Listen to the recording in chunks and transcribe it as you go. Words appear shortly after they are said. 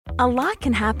A lot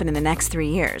can happen in the next 3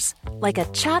 years. Like a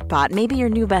chatbot may be your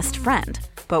new best friend.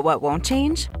 But what won't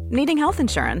change? Needing health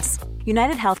insurance.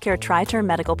 United Healthcare Tri-Term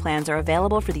Medical Plans are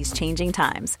available for these changing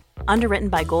times. Underwritten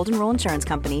by Golden Rule Insurance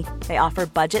Company, they offer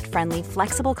budget-friendly,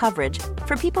 flexible coverage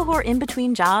for people who are in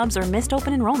between jobs or missed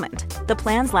open enrollment. The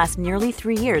plans last nearly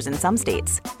 3 years in some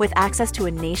states, with access to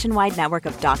a nationwide network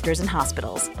of doctors and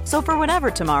hospitals. So for whatever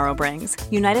tomorrow brings,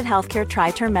 United Healthcare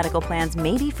Tri-Term Medical Plans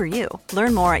may be for you.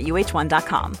 Learn more at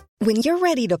uh1.com. When you're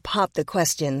ready to pop the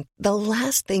question, the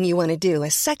last thing you want to do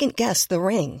is second-guess the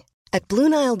ring. At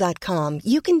BlueNile.com,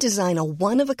 you can design a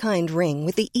one-of-a-kind ring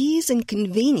with the ease and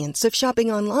convenience of shopping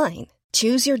online.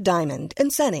 Choose your diamond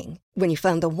and setting. When you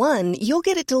find the one, you'll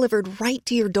get it delivered right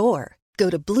to your door. Go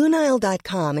to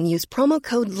BlueNile.com and use promo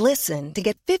code LISTEN to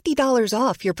get $50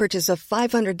 off your purchase of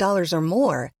 $500 or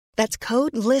more. That's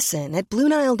code LISTEN at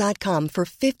BlueNile.com for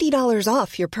 $50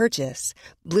 off your purchase.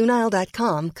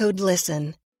 BlueNile.com, code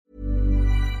LISTEN.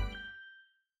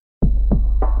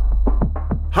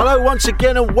 Hello once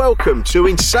again and welcome to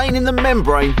Insane in the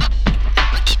Membrane.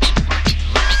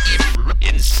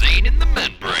 Insane in the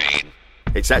Membrane.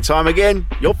 It's that time again,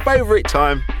 your favourite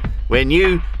time, when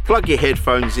you plug your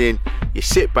headphones in, you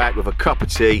sit back with a cup of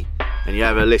tea and you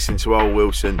have a listen to old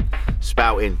Wilson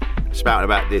spouting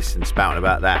about this and spouting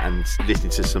about that and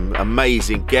listening to some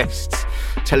amazing guests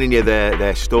telling you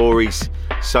their stories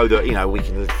so that, you know, we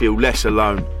can feel less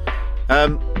alone.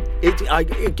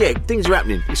 Things are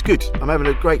happening. It's good. I'm having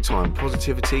a great time.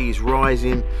 Positivity is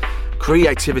rising.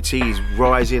 Creativity is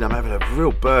rising. I'm having a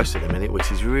real burst at the minute,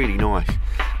 which is really nice.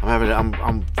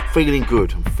 I'm feeling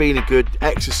good. I'm feeling good.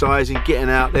 Exercising, getting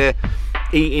out there,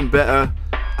 eating better.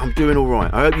 I'm doing all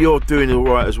right. I hope you're doing all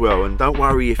right as well. And don't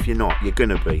worry if you're not. You're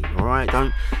gonna be. All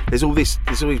right. There's always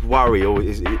worry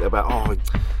about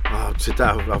today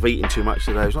I've eaten too much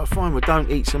today. It's like, fine, well, don't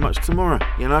eat so much tomorrow.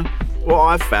 You know. What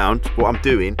I've found, what I'm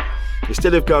doing,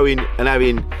 instead of going and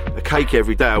having a cake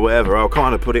every day or whatever, I'll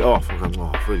kind of put it off. I'll go,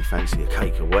 I really fancy a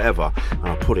cake or whatever, and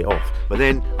I'll put it off. But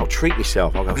then I'll treat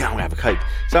myself. I'll go, yeah, I'm gonna have a cake.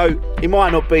 So it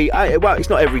might not be, well, it's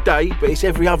not every day, but it's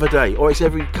every other day, or it's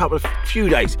every few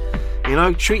days. You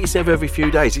know, treat yourself every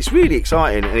few days. It's really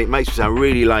exciting, and it makes me sound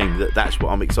really lame that's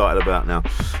what I'm excited about now.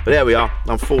 But there we are.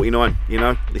 I'm 49. You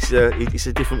know, it's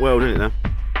a different world, isn't it now?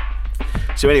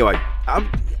 So anyway,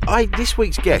 this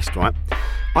week's guest, right?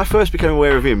 I first became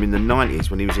aware of him in the 90s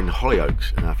when he was in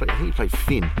Hollyoaks, and I think he played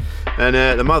Finn. And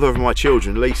the mother of my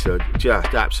children, Lisa,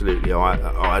 just absolutely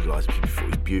idolised him. She thought he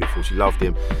was beautiful. She loved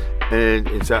him, and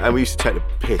we used to take the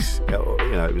piss.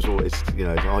 You know, it was always, you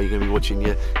know, you're going to be watching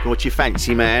your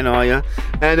Fancy Man, are you?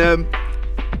 And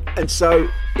so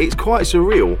it's quite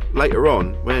surreal later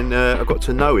on when I got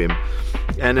to know him,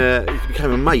 and he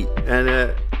became a mate,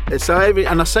 and so I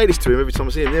say this to him every time I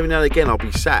see him. Every now and again I'll be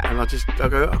sat and I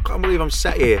go, I can't believe I'm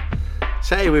sat here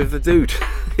with the dude.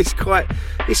 It's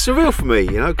surreal for me,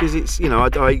 you know, because it's, you know,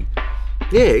 it's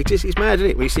mad, isn't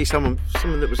it? When you see someone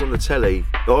that was on the telly,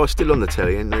 or still on the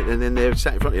telly, and then they're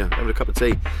sat in front of you having a cup of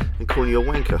tea and calling you a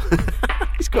wanker.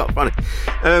 It's quite funny.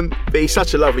 But he's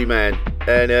such a lovely man,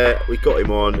 and we got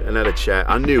him on and had a chat.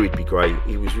 I knew he'd be great.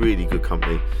 He was really good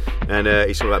company, and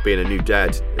it's all about being a new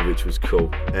dad, which was cool.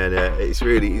 And he's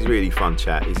really fun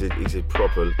chat. He's a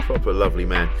proper lovely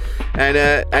man.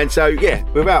 And so yeah,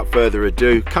 without further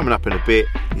ado, coming up in a bit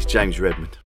is James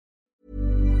Redmond.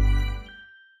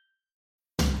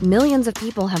 Millions of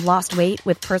people have lost weight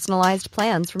with personalized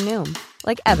plans from Noom.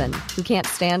 Like Evan, who can't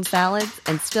stand salads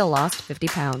and still lost 50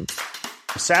 pounds.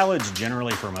 Salads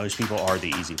generally for most people are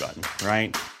the easy button,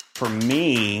 right? For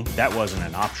me, that wasn't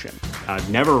an option. I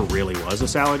never really was a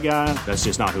salad guy. That's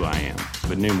just not who I am.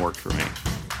 But Noom worked for me.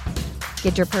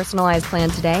 Get your personalized plan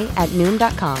today at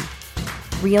Noom.com.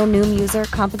 Real Noom user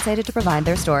compensated to provide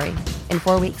their story. In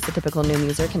 4 weeks, the typical Noom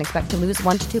user can expect to lose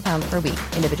 1 to 2 pounds per week.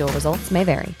 Individual results may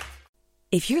vary.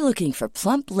 If you're looking for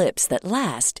plump lips that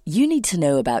last, you need to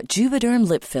know about Juvederm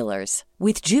lip fillers.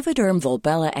 With Juvederm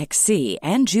Volbella XC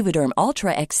and Juvederm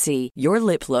Ultra XC, your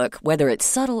lip look, whether it's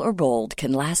subtle or bold,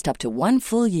 can last up to 1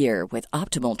 full year with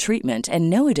optimal treatment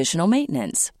and no additional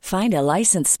maintenance. Find a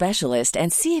licensed specialist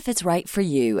and see if it's right for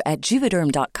you at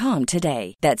Juvederm.com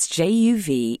today. That's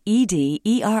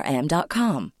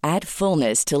JUVEDERM.com. Add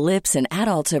fullness to lips in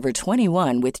adults over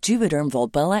 21 with Juvederm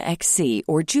Volbella XC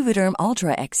or Juvederm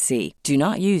Ultra XC. Do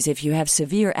not use if you have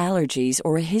severe allergies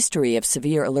or a history of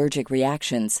severe allergic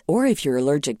reactions, or if you're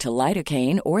allergic to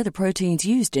lidocaine or the proteins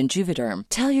used in Juvederm.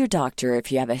 Tell your doctor if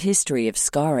you have a history of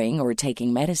scarring or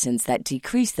taking medicines that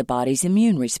decrease the body's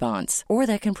immune response or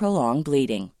that can prolong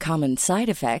bleeding. Common side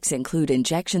effects include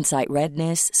injection site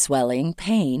redness, swelling,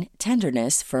 pain,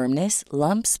 tenderness, firmness,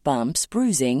 lumps, bumps,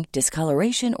 bruising,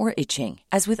 discoloration, or itching.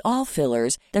 As with all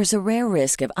fillers, there's a rare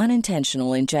risk of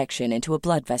unintentional injection into a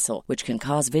blood vessel, which can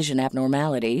cause vision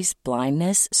abnormalities,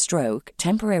 blindness, stroke,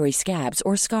 temporary scabs,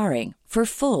 or scarring. For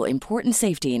full, important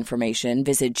safety information,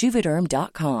 visit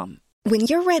Juvederm.com. When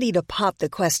you're ready to pop the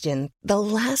question, the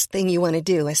last thing you want to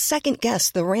do is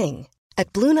second-guess the ring.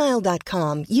 At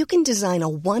BlueNile.com, you can design a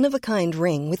one-of-a-kind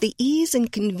ring with the ease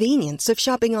and convenience of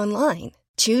shopping online.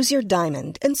 Choose your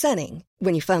diamond and setting.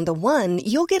 When you find the one,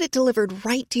 you'll get it delivered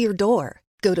right to your door.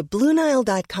 Go to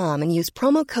BlueNile.com and use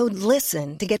promo code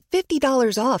LISTEN to get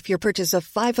 $50 off your purchase of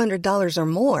 $500 or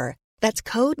more. That's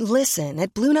code LISTEN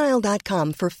at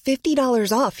BlueNile.com for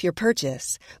 $50 off your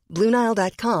purchase.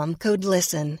 BlueNile.com, code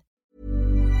LISTEN.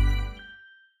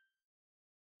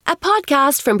 A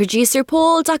podcast from producer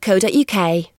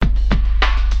Paul.co.uk.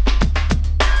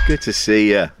 Good to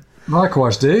see you.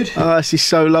 Likewise, dude. Oh, this is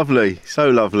so lovely, so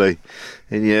lovely.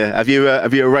 And yeah, have you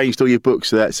arranged all your books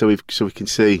so we can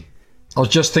see? I was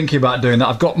just thinking about doing that.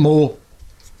 I've got more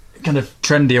kind of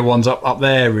trendier ones up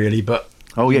there, really. But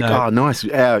nice.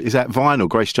 Is that vinyl?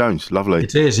 Grace Jones, lovely.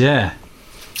 It is, yeah.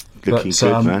 Looking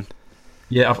good, man.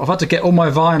 Yeah, I've had to get all my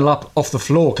vinyl up off the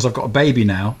floor because I've got a baby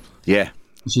now. Yeah.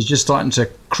 She's just starting to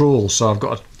crawl, so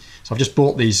I've just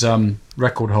bought these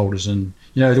record holders, and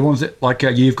the ones that like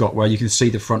you've got where you can see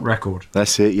the front record.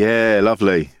 That's it. Yeah,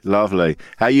 lovely.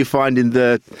 How are you finding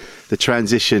the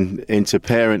transition into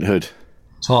parenthood?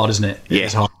 It's hard, isn't it? Yeah.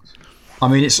 It's hard. I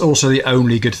mean, it's also the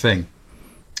only good thing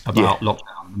about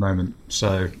lockdown at the moment.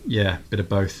 So yeah, bit of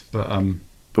both. But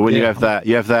when you have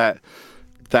that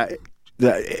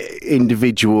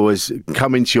individual has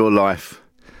come into your life,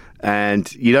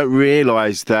 and you don't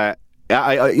realise that.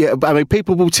 I mean,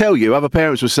 people will tell you, other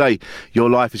parents will say, your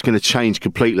life is going to change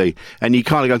completely. And you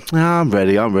kind of go, I'm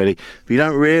ready. But you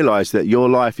don't realise that your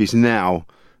life is now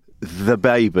the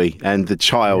baby and the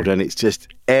child. And it's just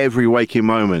every waking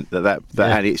moment that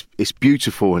and it's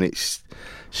beautiful and it's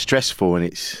stressful and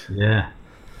it's... Yeah.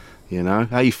 How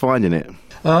are you finding it?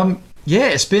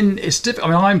 It's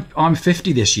difficult. I mean, I'm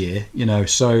 50 this year,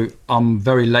 so I'm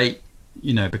very late,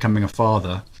 becoming a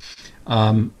father.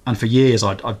 And for years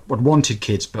I'd wanted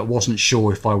kids, but wasn't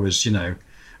sure if I was,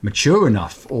 mature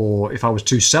enough or if I was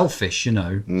too selfish,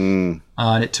 And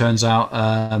it turns out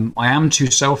I am too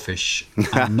selfish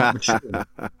and not mature.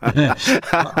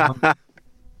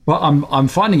 But I'm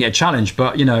finding it a challenge.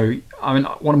 But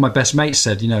one of my best mates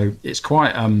said, it's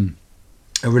quite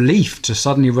a relief to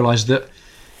suddenly realise that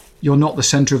you're not the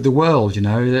centre of the world,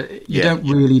 that you don't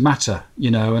really matter,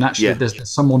 and actually there's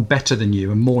someone better than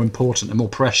you and more important and more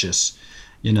precious,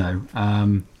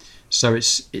 so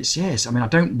it's yes. I mean, I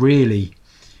don't really,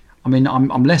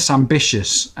 I'm less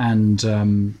ambitious and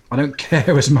I don't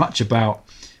care as much about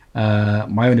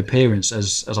my own appearance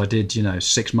as I did,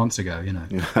 6 months ago,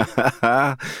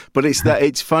 But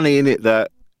it's funny, isn't it,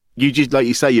 that you just, like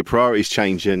you say, your priorities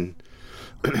change and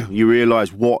you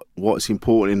realise what's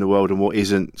important in the world and what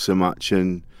isn't so much.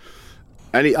 And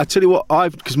I tell you what,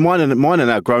 because mine are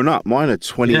now grown up. Mine are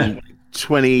 20,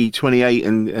 28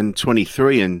 and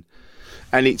 23. And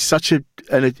it's such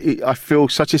I feel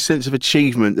such a sense of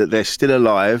achievement that they're still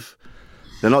alive.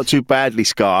 They're not too badly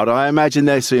scarred. I imagine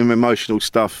there's some emotional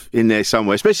stuff in there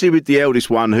somewhere, especially with the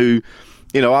eldest one who,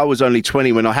 I was only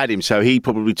 20 when I had him. So he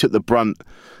probably took the brunt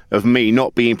of me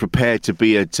not being prepared to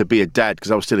be a dad because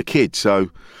I was still a kid. So,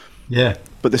 yeah.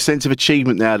 But the sense of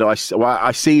achievement now that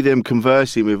I see them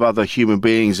conversing with other human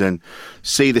beings and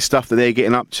see the stuff that they're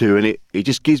getting up to, and it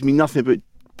just gives me nothing but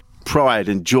pride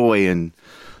and joy. And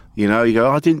you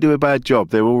go, I didn't do a bad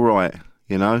job. They're all right.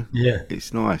 Yeah.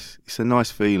 It's nice. It's a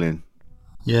nice feeling.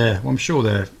 Yeah, well, I'm sure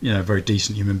they're very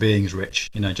decent human beings, Rich.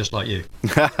 just like you.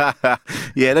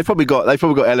 Yeah, they've probably got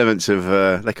elements of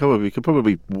they could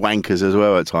probably be wankers as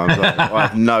well at times. I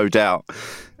have no doubt.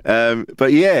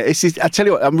 But yeah, I tell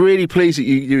you what, I'm really pleased that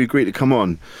you agreed to come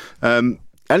on. And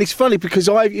it's funny because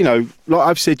like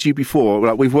I've said to you before,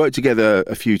 like we've worked together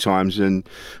a few times and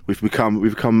we've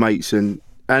become mates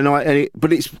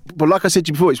but like I said to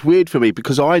you before, it's weird for me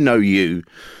because I know you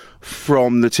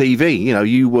from the TV.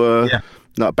 You were. Yeah.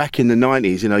 Like back in the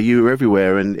 90s, you were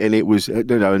everywhere, and it was,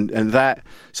 and that.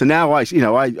 So now I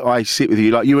sit with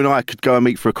you, like you and I could go and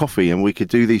meet for a coffee, and we could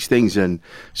do these things, and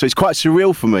so it's quite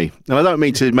surreal for me. And I don't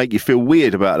mean to make you feel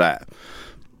weird about that.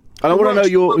 And I want to know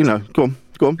your,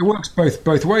 go Go on. It works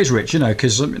both ways, Rich.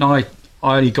 Because I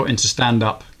only got into stand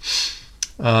up.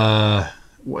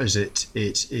 What is it?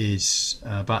 It is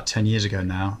about 10 years ago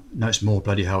now. No, it's more.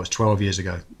 Bloody hell! It's 12 years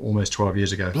ago. Almost 12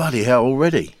 years ago. Bloody hell!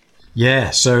 Already.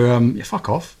 Yeah. So fuck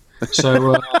off.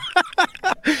 So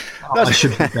I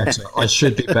should be better. I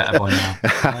should be better by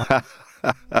now.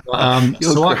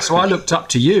 So I looked up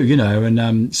to you,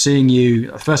 and seeing you.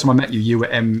 The first time I met you, you were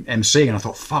emceeing, and I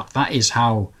thought, fuck, that is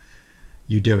how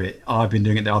you do it. I've been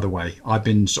doing it the other way. I've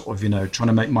been sort of, trying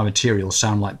to make my material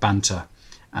sound like banter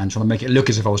and trying to make it look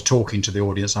as if I was talking to the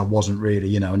audience. I wasn't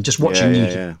really, and just watching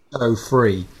you so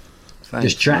free,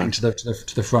 just chatting to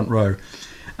the front row.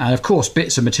 And of course,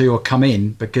 bits of material come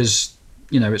in because,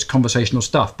 it's conversational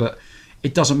stuff, but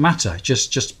it doesn't matter.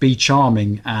 Just be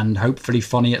charming and hopefully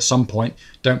funny at some point.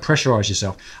 Don't pressurize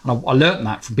yourself. And I learned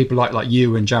that from people like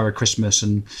you and Jared Christmas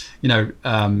and,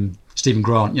 Stephen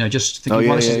Grant, just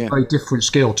thinking, this is a very different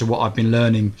skill to what I've been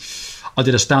learning. I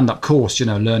did a stand-up course,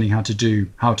 learning how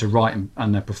to write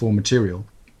and perform material.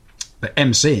 But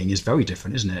emceeing is very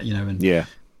different, isn't it?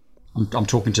 And I'm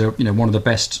talking to, one of the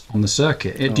best on the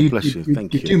circuit. Do you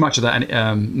do much of that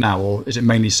now, or is it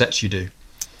mainly sets you do?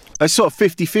 It's sort of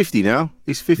 50-50 now.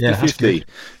 It's 50-50.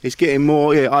 It's getting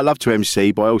more. Yeah, I love to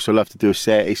MC, but I also love to do a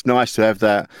set. It's nice to have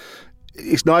that.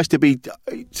 It's nice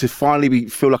to finally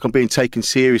feel like I'm being taken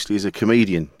seriously as a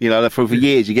comedian. For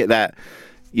years you get that.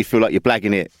 You feel like you're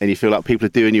blagging it, and you feel like people are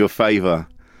doing you a favour.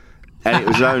 And it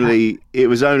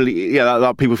was only,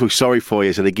 like people feel sorry for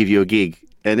you, so they give you a gig.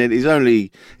 And it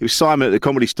was Simon at the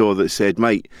Comedy Store that said,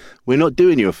 "Mate, we're not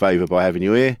doing you a favour by having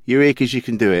you here. You're here because you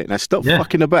can do it. Now stop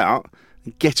fucking about.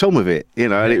 Get on with it,"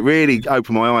 and it really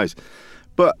opened my eyes.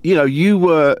 But you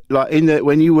were like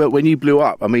when you blew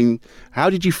up. I mean,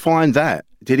 how did you find that?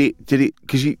 Did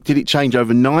it change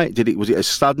overnight? Was it a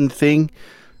sudden thing?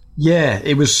 Yeah,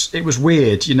 it was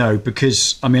weird,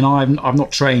 because I mean I'm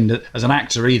not trained as an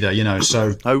actor either,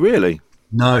 so. Oh really?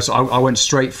 No, so I went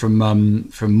straight from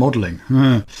modelling.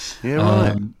 Yeah,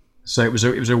 right. So it was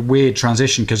a weird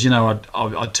transition because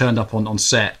I turned up on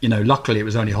set. Luckily it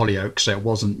was only Hollyoaks, so it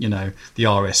wasn't the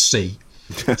RSC.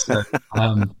 So,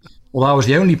 although I was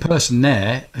the only person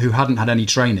there who hadn't had any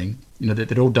training.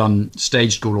 They'd all done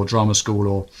stage school or drama school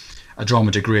or a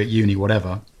drama degree at uni,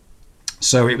 whatever.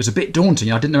 So it was a bit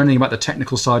daunting. I didn't know anything about the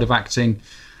technical side of acting.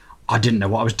 I didn't know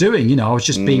what I was doing. I was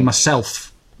just being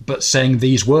myself, but saying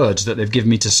these words that they've given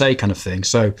me to say, kind of thing.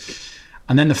 So.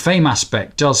 And then the fame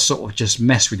aspect does sort of just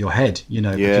mess with your head,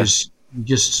 because you're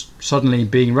just suddenly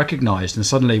being recognised, and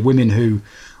suddenly women who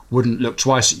wouldn't look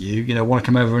twice at you, want to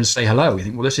come over and say hello. You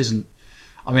think, well, this isn't.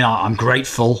 I mean, I'm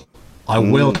grateful. I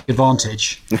will take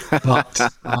advantage, but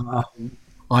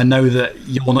I know that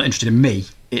you're not interested in me.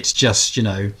 It's just,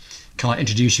 can I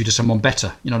introduce you to someone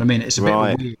better? You know what I mean? It's a bit of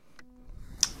a weird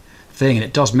thing, and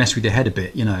it does mess with your head a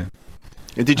bit,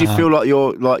 And did you feel like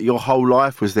your whole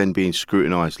life was then being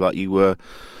scrutinised? Like you were,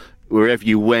 wherever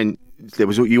you went,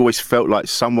 you always felt like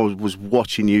someone was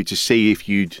watching you to see if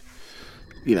you'd,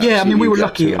 Yeah, I mean, we were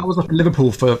lucky. I was up in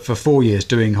Liverpool for 4 years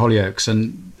doing Hollyoaks,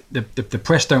 and the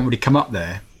press don't really come up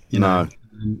there, No.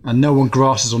 And no one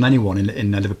grasses on anyone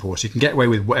in Liverpool, so you can get away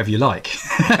with whatever you like.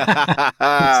 So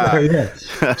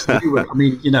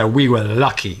we were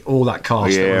lucky. All that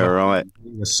cast. Yeah, right.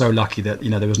 We were so lucky that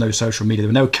there was no social media. There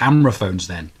were no camera phones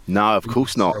then. No, of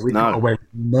course not. So we got away with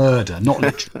murder, not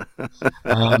literally.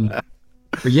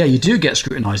 But yeah, you do get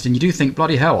scrutinised, and you do think,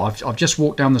 bloody hell! I've just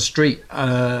walked down the street,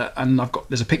 and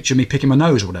there's a picture of me picking my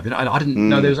nose or whatever. I didn't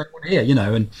know there was anyone here,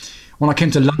 And when I came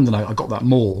to London, I got that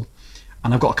mall.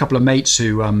 And I've got a couple of mates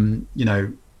who,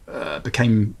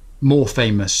 became more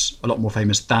famous, a lot more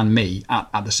famous than me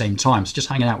at the same time. So just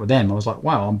hanging out with them, I was like,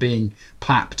 wow, I'm being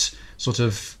papped sort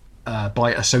of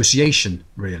by association,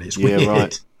 really. It's weird.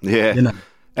 Right. Yeah.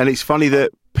 And it's funny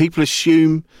that people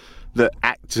assume that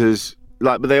actors,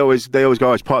 but they always go,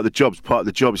 oh, it's part of the job, it's part of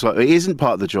the job. It's like, it isn't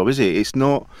part of the job, is it? It's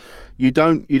not. You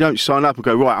don't sign up and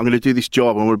go, right, I'm going to do this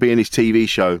job, I'm going to be in this TV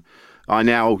show. I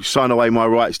now sign away my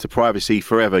rights to privacy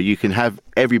forever. You can have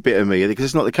every bit of me, because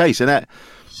it's not the case, and that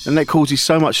causes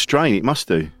so much strain. It must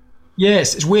do.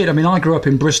 Yes, it's weird. I mean, I grew up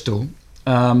in Bristol,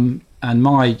 and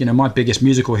my biggest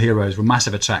musical heroes were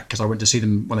Massive Attack, because I went to see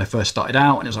them when they first started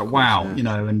out, and it was like, wow,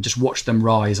 and just watched them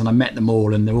rise, and I met them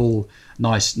all, and they're all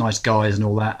nice guys and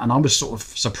all that, and I was sort of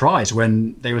surprised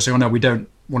when they were saying, oh no, we don't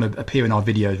want to appear in our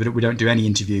videos, we don't do any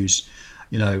interviews,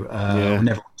 we're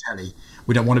never on telly,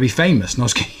 we don't want to be famous, and I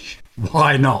was going,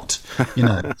 why not?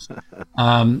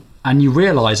 And you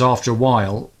realise after a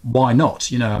while, why not?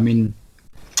 When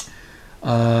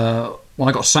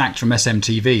I got sacked from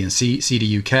SMTV and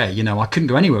CD UK, I couldn't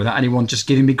go anywhere without anyone just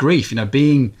giving me grief.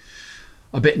 Being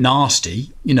a bit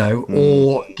nasty, you know,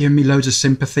 or giving me loads of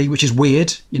sympathy, which is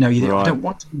weird. You know, I don't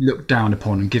want to be looked down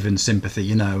upon and given sympathy,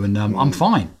 you know, and I'm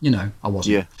fine, you know, I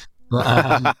wasn't. Yeah.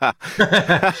 But,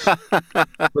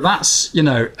 but that's, you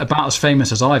know, about as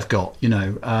famous as I've got, you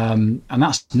know, and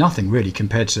that's nothing really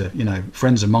compared to, you know,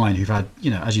 friends of mine who've had,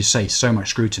 you know, as you say, so much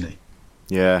scrutiny.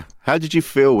 Yeah. How did you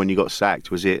feel when you got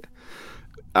sacked? Was it,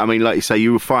 I mean, like you say,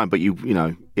 you were fine, but you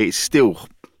know, it still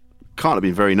can't have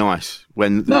been very nice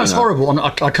when. No, it's horrible. I mean,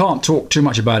 I can't talk too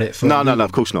much about it. No,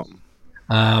 of course not.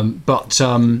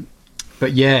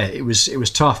 But yeah, it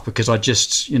was tough because I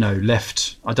just, you know,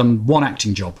 left. I'd done one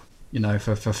acting job, you know,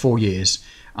 for 4 years,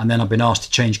 and then I've been asked to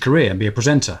change career and be a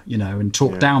presenter, you know, and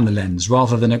talk down the lens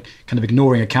rather than kind of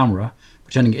ignoring a camera,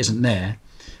 pretending it isn't there,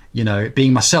 you know,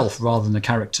 being myself rather than a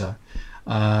character,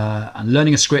 and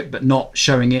learning a script but not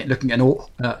showing it, looking at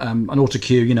an auto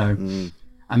cue, you know,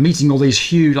 and meeting all these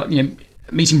huge, like, you know,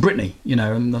 meeting Britney, you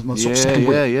know, and the sort of second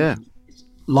week,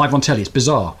 live on telly. It's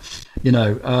bizarre, you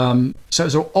know. So it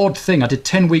was an odd thing. I did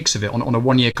 10 weeks of it on a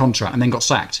 1-year contract and then got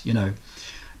sacked, you know,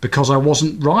 because I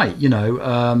wasn't right, you know.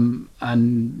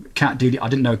 And Kat Deely, I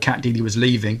didn't know Kat Deely was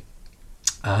leaving,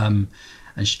 and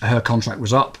her contract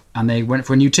was up, and they went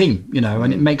for a new team, you know.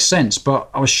 And it makes sense, but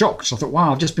I was shocked. So I thought,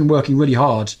 wow, I've just been working really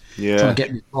hard trying to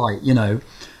get me right, you know.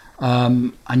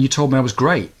 And you told me I was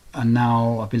great, and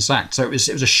now I've been sacked. So it was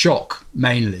a shock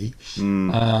mainly.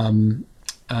 And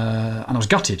I was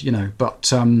gutted, you know,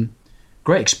 but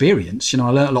great experience. You know,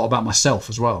 I learned a lot about myself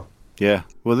as well. Yeah,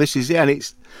 well, this is it, and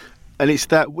it's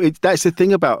that's the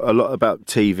thing about a lot about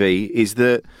TV is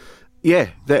that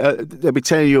they'll be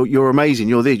telling you you're amazing,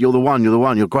 you're the one,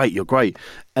 you're great,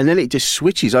 and then it just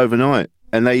switches overnight,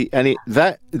 and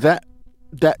that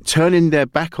turning their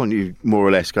back on you more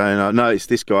or less, going, oh, no, it's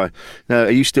this guy. No,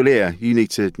 are you still here? You need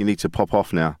to pop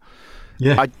off now.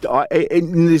 Yeah,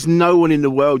 there's no one in the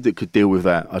world that could deal with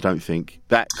that. I don't think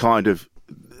that kind of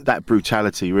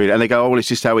brutality, really. And they go, "Oh, well, it's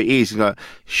just how it is." And like,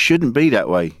 shouldn't be that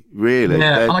way, really.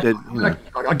 Yeah, I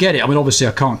get it. I mean, obviously,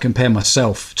 I can't compare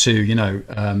myself to, you know,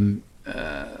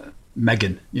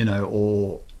 Meghan, you know,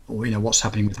 or you know what's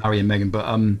happening with Harry and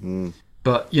Meghan.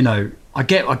 But you know, I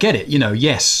get it. You know,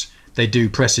 yes, they do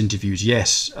press interviews.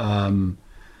 Yes,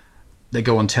 they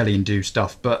go on telly and do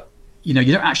stuff, but you know,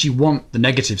 you don't actually want the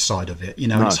negative side of it, you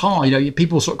know. No. It's hard, you know,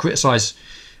 people sort of criticise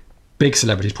big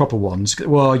celebrities, proper ones.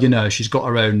 Well, you know, she's got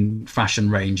her own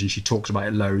fashion range and she talks about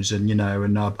it loads, and, you know,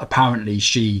 and apparently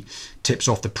she tips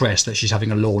off the press that she's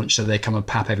having a launch, so they come and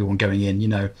pap everyone going in, you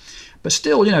know. But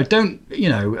still, you know, don't, you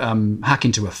know, hack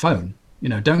into a phone, you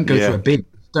know, don't go through a bin.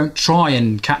 Don't try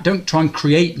and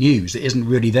create news that isn't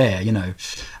really there, you know,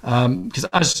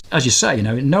 because as you say, you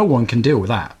know, no one can deal with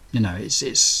that. You know,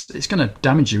 it's going to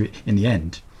damage you in the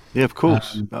end. Yeah, of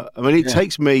course. I mean, it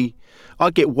takes me. I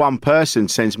get one person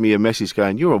sends me a message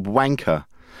going, "You're a wanker."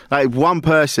 Like one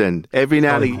person every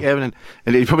now and then,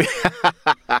 and he probably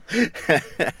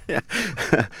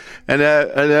and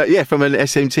from an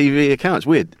SMTV account. It's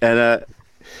weird, and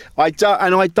I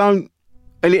don't.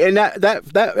 And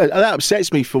that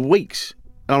upsets me for weeks.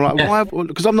 And I'm like, why?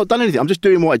 Because I've not done anything. I'm just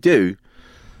doing what I do.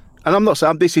 And I'm not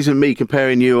saying this isn't me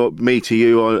comparing me to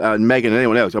you or Meghan and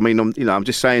anyone else. I mean, I'm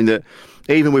just saying that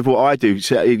even with what I do,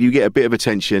 you get a bit of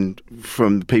attention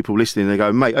from people listening. They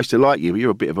go, "Mate, I used to like you, but you're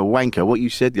a bit of a wanker." What you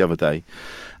said the other day,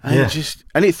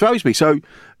 and it throws me. So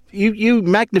you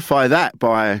magnify that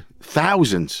by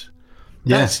thousands.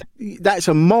 Yes, that's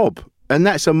a mob, and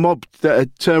that's a mob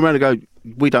that turn around and go,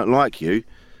 "We don't like you."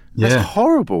 That's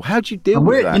horrible. How do you deal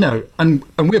with that? You know, and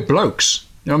we're blokes.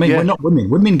 You know what I mean? We're not women.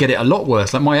 Women get it a lot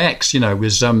worse. Like my ex, you know,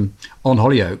 was on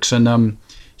Hollyoaks, and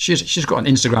she's got an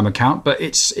Instagram account, but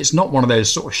it's not one of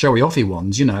those sort of showy-offy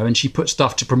ones, you know. And she puts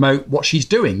stuff to promote what she's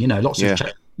doing, you know, lots of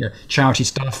charity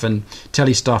stuff and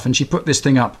telly stuff. And she put this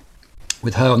thing up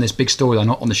with her on this big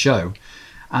storyline on the show,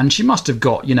 and she must have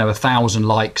got, you know, 1,000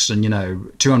 likes and, you know,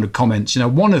 200 comments. You know,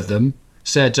 one of them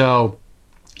said, "Oh,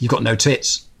 you've got no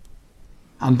tits,"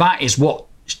 and that is what.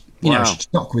 You know, she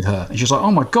stuck with her. And she was like,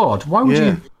 "Oh, my God, why would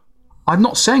you... I'm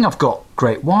not saying I've got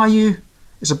great. Why are you...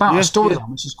 It's about a storyline,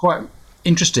 which is quite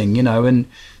interesting, you know, and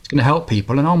it's going to help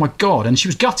people. And, oh, my God." And she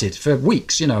was gutted for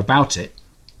weeks, you know, about it.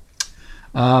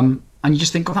 And you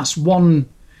just think, "God, that's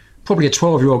probably a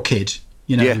 12-year-old kid,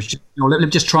 you know, who's just, you know, let me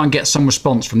just try and get some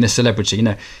response from this celebrity. You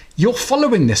know, you're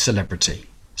following this celebrity.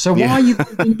 So why are you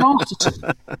being nasty to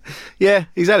them?" Yeah,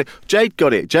 exactly. Jade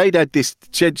got it. Jade had this.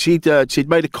 She'd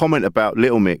made a comment about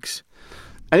Little Mix,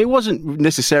 And it wasn't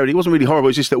really horrible.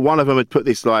 It was just that one of them had put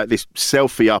this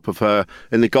selfie up of her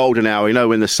in the golden hour, you know,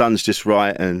 when the sun's just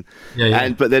right,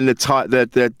 but then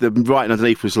the writing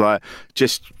underneath was like,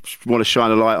 just want to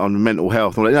shine a light on mental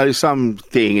health. Or, you know,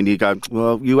 something, and you go,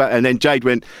 well, and then Jade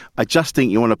went, I just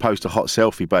think you want to post a hot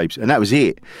selfie, babes, and that was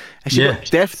it. And she got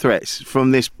death threats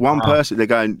from this one person. They're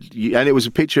going, and it was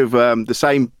a picture of the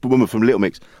same woman from Little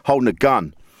Mix holding a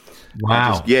gun.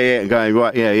 Wow. And going,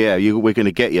 right, we're going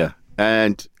to get you.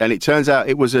 And it turns out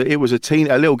it was a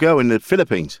little girl in the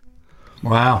Philippines.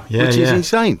 Wow, which is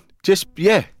insane.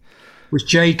 Which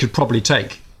Jade could probably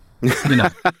take, you know.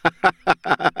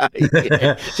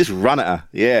 Just run at her.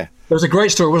 Yeah. There was a great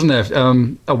story, wasn't there,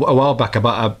 a while back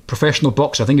about a professional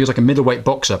boxer. I think he was like a middleweight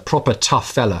boxer, proper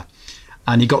tough fella,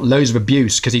 and he got loads of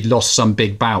abuse because he'd lost some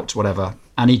big bout, whatever,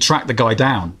 and he tracked the guy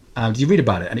down. Did you read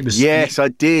about it? And it was I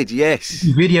did. Yes,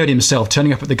 he videoed himself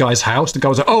turning up at the guy's house. The guy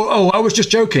was like, "Oh, I was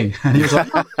just joking," and he was like,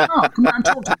 "Oh, come out and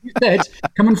talk to me." He said,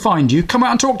 "Come and find you. Come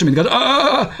out and talk to me." The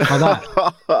guy goes, like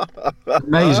that.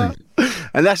 Amazing.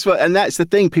 And that's the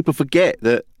thing. People forget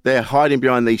that they're hiding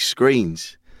behind these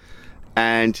screens,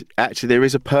 and actually there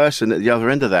is a person at the other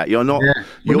end of that. You're not. Yeah.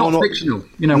 We're not fictional.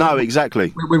 You know. No,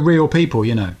 exactly. We're real people.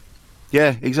 You know.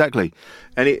 Yeah, exactly.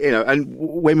 And and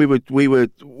when we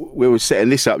were setting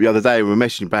this up the other day, we were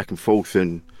messaging back and forth,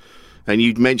 and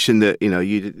you'd mentioned that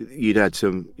you'd had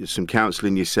some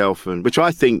counselling yourself, and which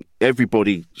I think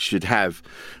everybody should have,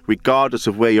 regardless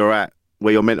of where you're at,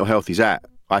 where your mental health is at.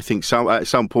 I think at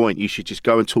some point you should just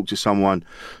go and talk to someone,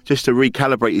 just to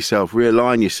recalibrate yourself,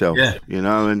 realign yourself. Yeah. You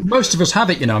know, and most of us have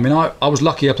it. You know, I mean, I was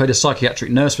lucky. I played a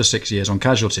psychiatric nurse for 6 years on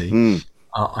Casualty.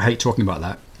 I hate talking about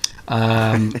that.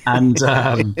 And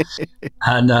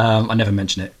I never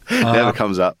mention it. Never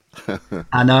comes up.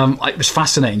 And it was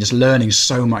fascinating, just learning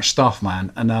so much stuff,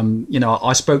 man. And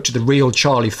I spoke to the real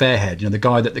Charlie Fairhead, the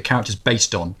guy that the character's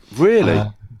based on. Really?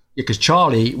 Because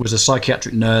Charlie was a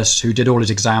psychiatric nurse who did all his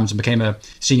exams and became a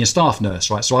senior staff nurse,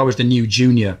 right? So I was the new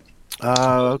junior.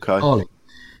 Oh, okay. Charlie.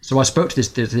 So I spoke to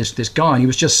this guy, and he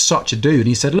was just such a dude. And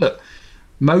he said, "Look,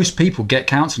 most people get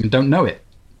counselling and don't know it.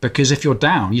 Because if you're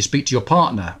down, you speak to your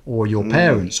partner or your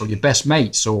parents or your best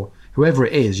mates or whoever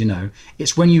it is,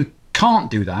 It's when you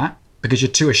can't do that because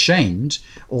you're too ashamed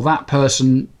or that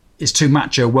person is too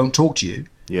macho, won't talk to you.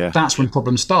 Yeah. That's when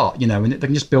problems start, and they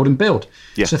can just build and build.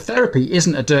 Yeah. So therapy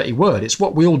isn't a dirty word. It's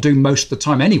what we all do most of the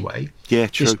time anyway. Yeah,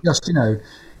 true. It's just,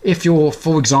 if you're,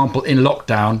 for example, in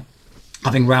lockdown,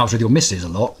 having rows with your missus a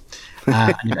lot,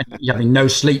 and you're having no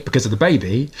sleep because of the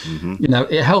baby,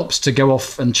 it helps to go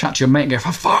off and chat to your mate and go,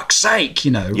 for fuck's sake,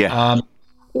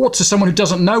 or to someone who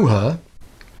doesn't know her,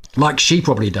 like she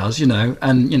probably does,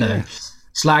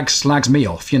 slags me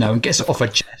off, and gets it off her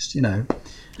chest, and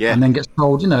then gets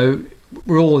told,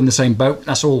 we're all in the same boat.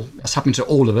 That's happening to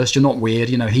all of us. You're not weird,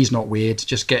 he's not weird.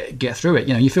 Just get through it.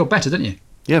 You feel better, don't you?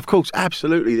 Yeah, of course,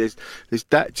 absolutely. There's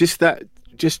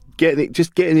just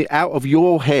getting it out of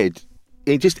your head.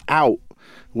 Just out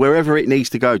wherever it needs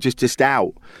to go, just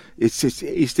out. It's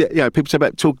people say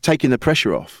about taking the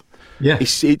pressure off. Yeah,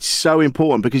 it's so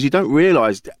important because you don't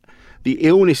realise the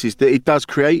illnesses that it does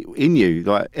create in you.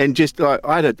 I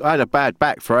had a bad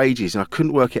back for ages and I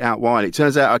couldn't work it out why. And it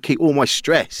turns out I keep all my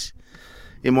stress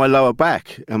in my lower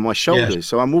back and my shoulders. Yeah.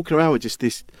 So I'm walking around with just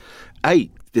this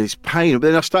ache, this pain. But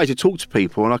then I started to talk to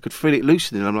people and I could feel it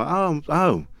loosening. I'm like,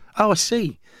 oh, I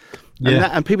see. Yeah.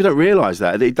 And people don't realise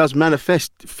that it does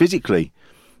manifest physically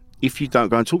if you don't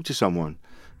go and talk to someone.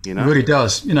 It really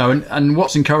does. And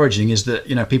what's encouraging is that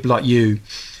people like you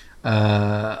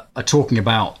are talking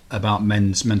about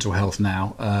men's mental health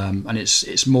now, and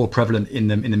it's more prevalent in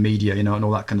the media, and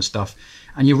all that kind of stuff.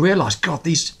 And you realise, God,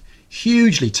 these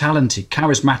hugely talented,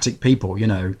 charismatic people,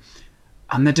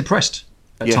 and they're depressed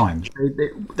at times.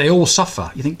 They all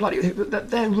suffer. You think, bloody,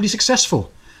 they're really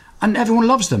successful. And everyone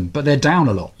loves them, but they're down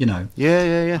a lot,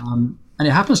 Yeah. And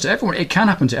it happens to everyone. It can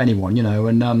happen to anyone,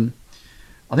 And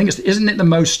I think isn't it the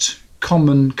most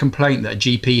common complaint that a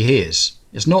GP hears?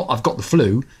 It's not, I've got the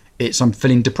flu. It's, I'm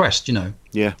feeling depressed,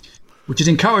 Yeah. Which is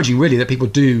encouraging, really, that people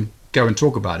do go and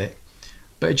talk about it.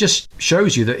 But it just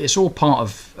shows you that it's all part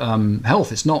of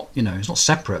health. It's not, it's not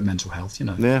separate mental health,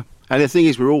 Yeah. And the thing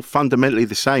is, we're all fundamentally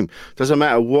the same. Doesn't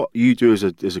matter what you do as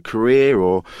a career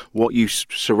or what you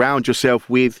surround yourself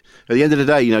with. At the end of the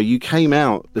day, you came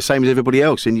out the same as everybody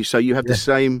else, and you have the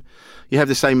same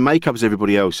makeup as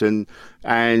everybody else, and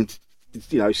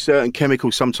certain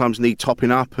chemicals sometimes need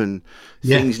topping up, and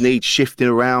things need shifting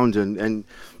around, and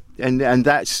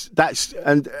that's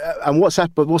what's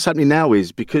happening now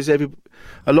is because a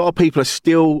lot of people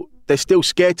they're still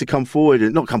scared to come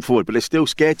forward, but they're still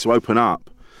scared to open up.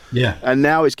 Yeah. And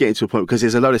now it's getting to a point because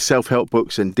there's a lot of self-help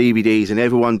books and DVDs, and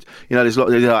everyone, there's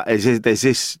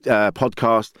this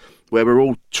podcast where we're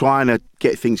all trying to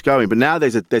get things going. But now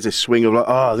there's a swing of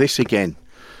like, this again.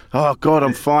 Oh God,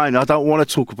 I'm fine. I don't want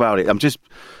to talk about it. I just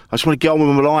want to get on with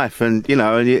my life, and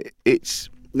it's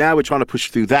now we're trying to push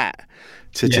through that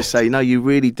to just say, no, you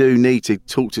really do need to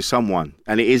talk to someone,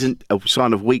 and it isn't a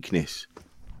sign of weakness.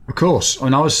 Of course. I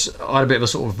mean, I had a bit of a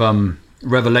sort of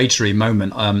revelatory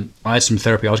moment. I had some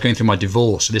therapy. I was going through my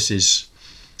divorce. So this is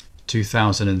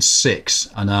 2006,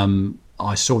 and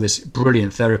I saw this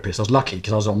brilliant therapist. I was lucky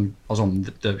because I was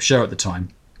on the show at the time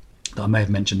that I may have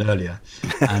mentioned earlier,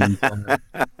 and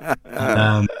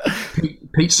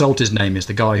Pete Salt, his name is,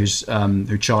 the guy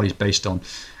who Charlie's based on,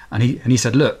 and he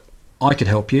said, look, I could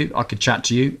help you, I could chat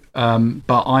to you,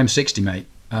 but I'm 60, mate.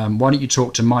 Why don't you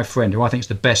talk to my friend, who I think is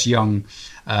the best young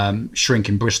shrink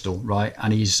in Bristol, right?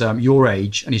 And he's your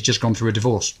age, and he's just gone through a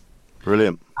divorce.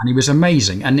 Brilliant. And he was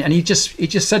amazing, and he just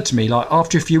said to me, like,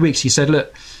 after a few weeks, he said,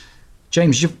 look,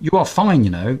 James, you are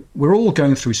fine. We're all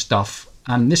going through stuff,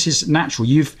 and this is natural.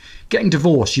 Getting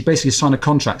divorced, you basically sign a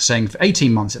contract saying for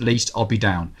 18 months at least, I'll be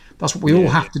down. That's what we all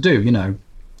have to do,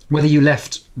 whether you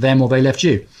left them or they left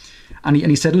you. And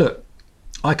he said, look,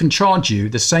 I can charge you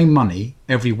the same money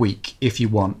every week if you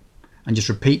want, and just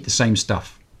repeat the same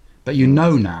stuff. But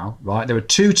now, right, there are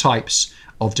two types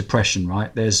of depression,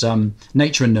 right? There's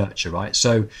nature and nurture, right?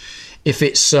 So if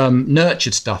it's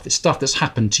nurtured stuff, it's stuff that's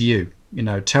happened to you,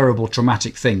 terrible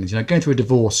traumatic things. Going through a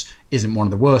divorce isn't one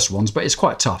of the worst ones, but it's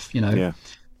quite tough,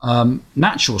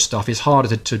 Natural stuff is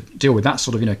harder to deal with, that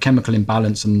sort of, chemical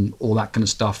imbalance and all that kind of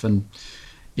stuff. And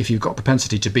if you've got a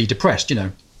propensity to be depressed,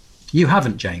 you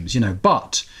haven't, James,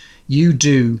 but you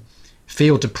do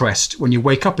feel depressed when you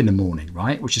wake up in the morning,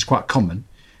 right? Which is quite common.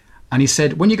 And he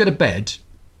said, when you go to bed,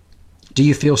 do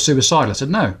you feel suicidal? I said,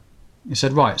 no. He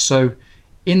said, right, so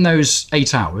in those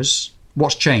 8 hours,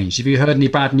 what's changed? Have you heard any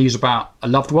bad news about a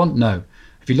loved one? No.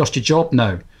 Have you lost your job?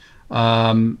 No.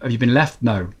 Have you been left?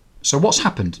 No. So what's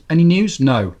happened? Any news?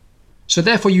 No. So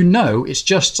therefore, it's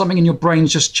just something in your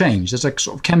brain's just changed. There's a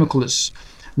sort of chemical that's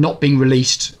not being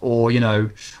released, or,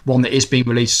 one that is being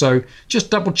released. So just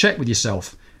double check with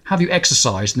yourself. Have you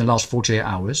exercised in the last 48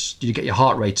 hours? Did you get your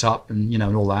heart rate up and,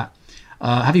 and all that?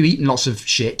 Have you eaten lots of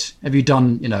shit? Have you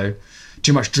done,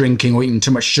 too much drinking or eaten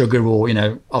too much sugar or,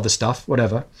 other stuff,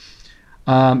 whatever?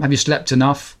 Have you slept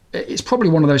enough? It's probably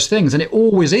one of those things. And it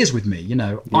always is with me,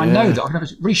 I know that I have a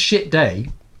really shit day,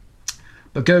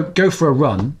 but go for a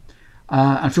run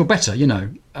and feel better,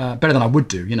 better than I would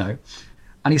do,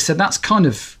 And he said that's kind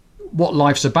of what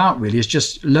life's about, really, is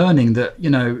just learning that,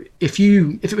 if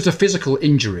it was a physical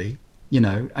injury,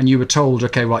 and you were told,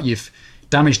 okay, right, you've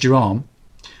damaged your arm,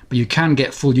 but you can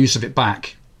get full use of it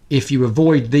back if you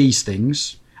avoid these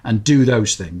things and do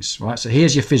those things, right? So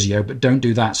here's your physio, but don't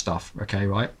do that stuff, okay,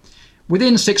 right?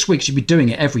 Within 6 weeks, you'd be doing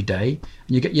it every day,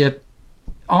 and you get your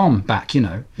arm back,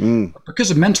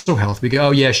 Because of mental health, we go,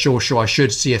 oh yeah, sure, I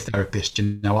should see a therapist,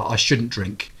 I shouldn't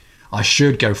drink. I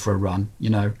should go for a run,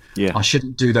 I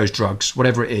shouldn't do those drugs,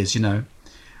 whatever it is, And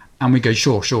we go,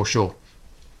 sure.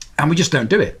 And we just don't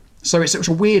do it. So it's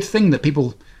a weird thing that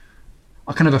people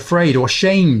are kind of afraid or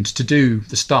ashamed to do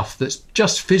the stuff that's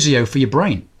just physio for your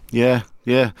brain. Yeah.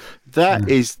 That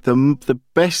is the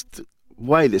best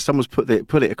way that someone's put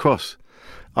it across.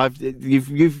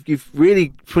 You've really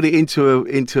put it into a.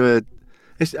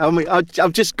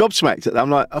 I'm just gobsmacked at that. I'm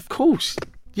like, of course.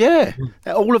 Yeah,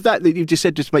 all of that you've just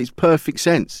said just makes perfect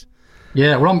sense.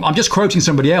 Yeah, well, I'm just quoting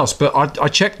somebody else, but I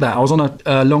checked that. I was on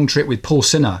a long trip with Paul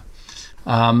Sinner,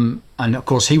 and of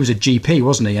course he was a GP,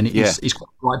 wasn't he? And he's quite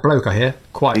a bright bloke, I hear.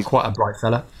 Quite a bright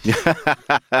fella. He's doing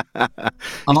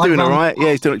all right.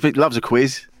 Yeah, he loves a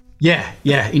quiz. Yeah,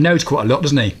 he knows quite a lot,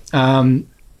 doesn't he?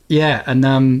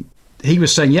 He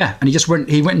was saying, and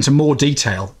he went into more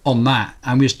detail on that,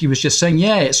 and he was just saying,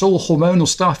 it's all hormonal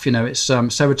stuff, it's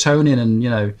serotonin and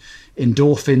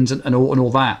endorphins and all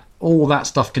that. All that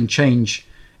stuff can change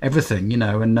everything,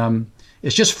 and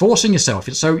it's just forcing yourself.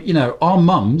 So, our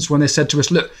mums, when they said to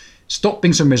us, look, stop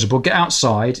being so miserable, get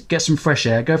outside, get some fresh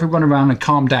air, go for a run around and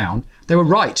calm down, they were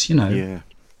right,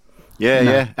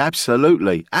 Yeah,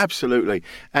 absolutely.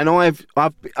 And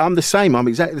I'm the same. I'm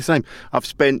exactly the same. I've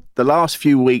spent the last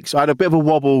few weeks. I had a bit of a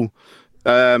wobble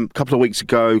a couple of weeks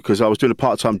ago because I was doing a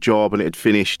part-time job and it had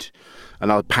finished,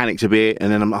 and I panicked a bit.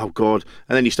 And then I'm, oh God.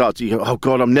 And then you go, oh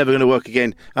God, I'm never going to work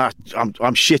again.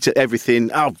 I'm shit at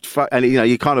everything. Oh fuck. And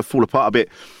you kind of fall apart a bit.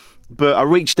 But I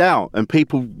reached out, and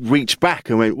people reached back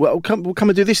and went, well, come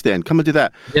and do this then. Come and do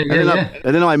that.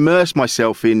 And then I immersed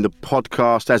myself in the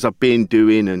podcast as I've been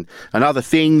doing and other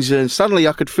things. And suddenly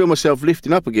I could feel myself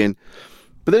lifting up again.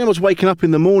 But then I was waking up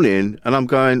in the morning and I'm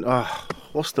going, oh,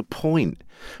 what's the point?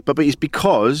 But it's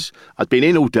because I'd been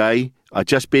in all day. I'd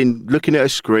just been looking at a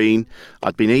screen.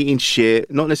 I'd been eating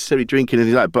shit, not necessarily drinking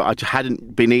anything like that, but I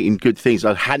hadn't been eating good things.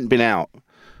 I hadn't been out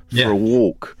for a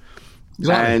walk.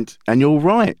 Exactly. And you're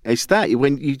right. It's that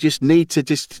when you just need to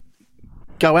just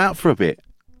go out for a bit.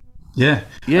 Yeah.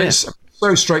 It's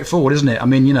so straightforward, isn't it? I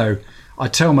mean, I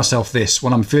tell myself this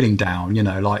when I'm feeling down,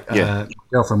 my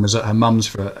girlfriend was at her mum's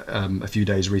for a few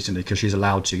days recently because she's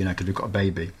allowed to, because we've got a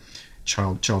baby,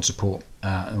 child support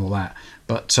and all that.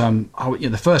 But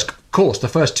the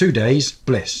first 2 days,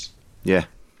 bliss. Yeah.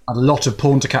 I had a lot of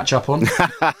porn to catch up on.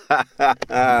 I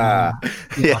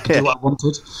could do what I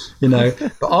wanted,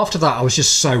 But after that, I was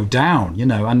just so down,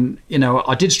 and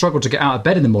I did struggle to get out of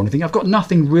bed in the morning. Thinking I've got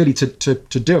nothing really to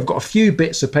do. I've got a few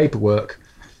bits of paperwork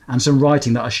and some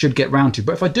writing that I should get round to.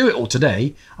 But if I do it all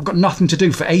today, I've got nothing to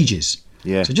do for ages.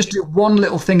 Yeah. So just do one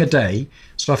little thing a day,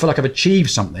 so I feel like I've achieved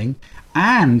something.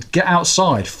 And get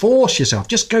outside, force yourself,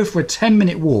 just go for a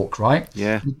 10-minute walk, right?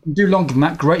 Yeah. You can do longer than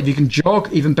that, great. If you can jog,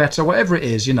 even better, whatever it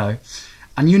is, And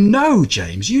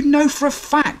James, for a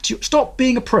fact, stop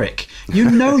being a prick.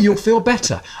 You'll feel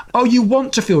better. Oh, you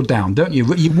want to feel down, don't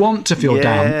you? You want to feel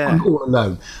down and all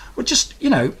alone. Well, just,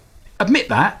 admit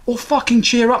that or fucking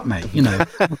cheer up, mate.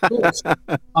 Of course,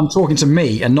 I'm talking to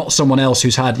me and not someone else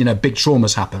who's had, big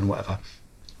traumas happen, whatever.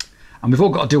 And we've all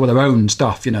got to deal with our own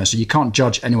stuff, so you can't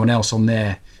judge anyone else on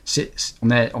their situation.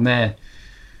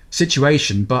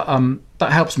 But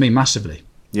that helps me massively.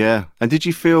 Yeah. And did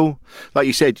you feel, like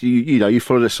you said, you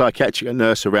followed a psychiatric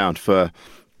nurse around for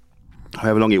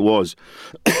however long it was.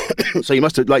 So you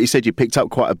must have, like you said, you picked up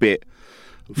quite a bit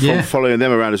from following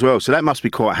them around as well. So that must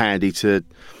be quite handy to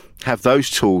have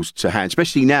those tools to hand,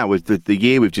 especially now with the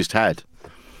year we've just had.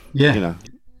 Yeah.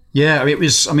 Yeah, it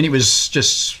was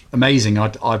just amazing. I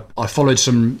followed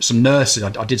some nurses.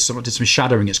 I did some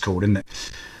shadowing. It's called, isn't it?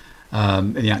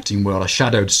 In the acting world, I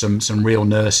shadowed some real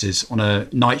nurses on a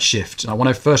night shift. And when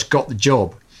I first got the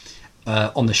job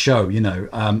on the show,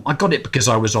 I got it because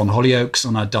I was on Hollyoaks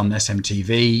and I'd done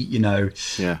SMTV.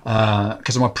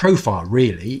 Because of my profile,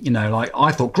 really.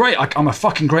 I thought, great, I'm a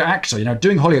fucking great actor.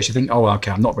 Doing Hollyoaks, you think, oh,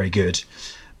 okay, I'm not very good.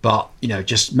 But,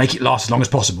 just make it last as long as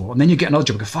possible. And then you get another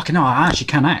job and go, fucking hell, I actually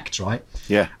can act, right?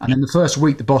 Yeah. And then the first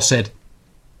week, the boss said,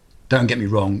 don't get me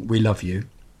wrong, we love you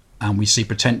and we see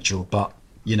potential, but,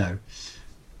 you're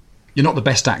not the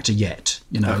best actor yet,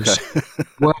 Okay. So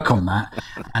work on that.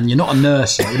 And you're not a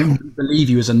nurse. We didn't believe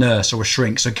you as a nurse or a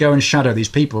shrink, so go and shadow these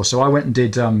people. So I went and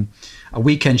did a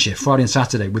weekend shift, Friday and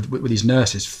Saturday, with these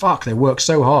nurses. Fuck, they work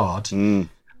so hard. And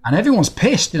everyone's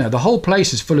pissed, the whole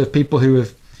place is full of people who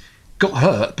have got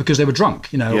hurt because they were drunk,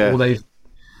 or they've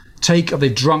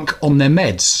drunk on their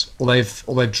meds,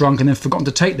 or they've drunk and then forgotten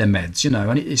to take their meds,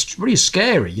 and it's really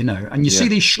scary, and you see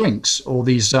these shrinks or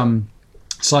these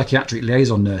psychiatric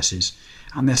liaison nurses,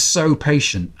 and they're so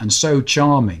patient and so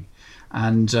charming,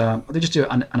 and they just do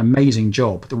an amazing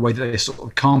job, the way that they sort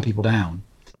of calm people down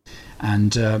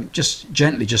and just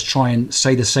gently just try and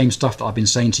say the same stuff that I've been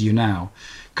saying to you now,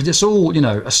 because it's all,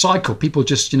 a cycle. People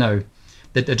just,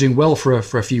 they're doing well for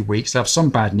a few weeks. They have some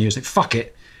bad news. They fuck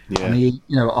it. Yeah. And they eat,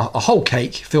 a whole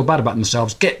cake, feel bad about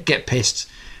themselves, get pissed,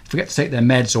 forget to take their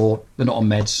meds or they're not on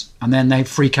meds, and then they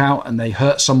freak out and they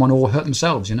hurt someone or hurt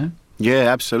themselves. Yeah,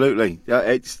 absolutely.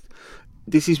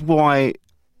 This is where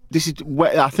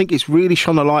I think it's really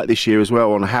shone a light this year as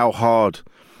well on how hard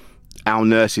our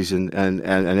nurses and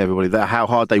everybody, how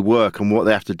hard they work and what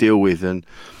they have to deal with. And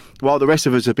while the rest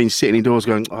of us have been sitting indoors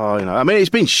going, it's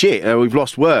been shit. We've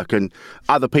lost work, and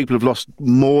other people have lost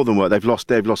more than work. They've lost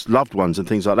loved ones and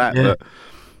things like that. Yeah.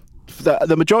 But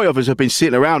the majority of us have been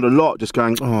sitting around a lot, just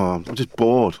going, oh, I'm just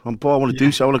bored. I'm bored. I want to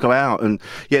do so. I want to go out. And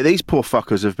these poor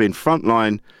fuckers have been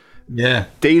frontline. Yeah.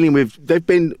 Dealing with. They've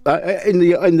been in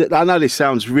the. I know this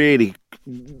sounds really,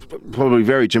 probably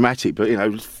very dramatic, but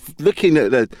looking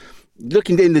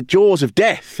in the jaws of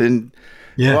death and.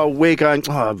 Yeah. Well, we're going,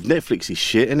 Netflix is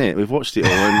shit, isn't it? We've watched it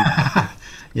all. And,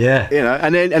 yeah.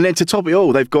 And then to top it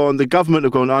all, the government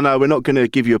have gone, oh no, we're not going to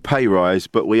give you a pay rise,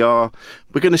 but we're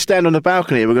going to stand on the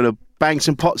balcony and we're going to bang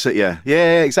some pots at you.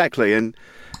 Yeah, exactly. And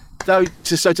so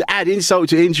to add insult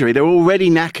to injury, they're already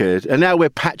knackered and now we're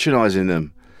patronising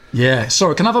them. Yeah.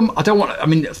 Sorry,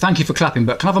 thank you for clapping,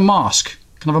 but can I have a mask?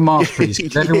 Can I have a mask,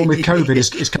 please? Everyone with COVID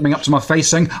is coming up to my face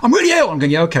saying, I'm really ill. I'm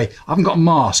going, yeah, okay. I haven't got a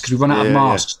mask because we've run out of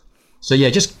masks. Yeah. So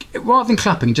just rather than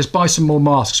clapping, just buy some more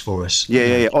masks for us.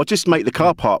 Yeah. Or just make the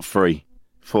car park free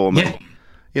for me.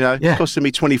 Yeah. It's costing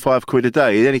me 25 quid a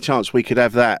day. Any chance we could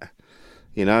have that?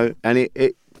 And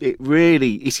it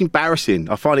really, it's embarrassing.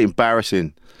 I find it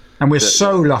embarrassing. And we're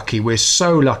so lucky. We're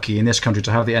so lucky in this country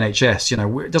to have the NHS. You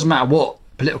know, it doesn't matter what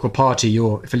political party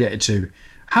you're affiliated to.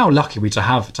 How lucky are we to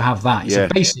have that? It's a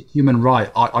basic human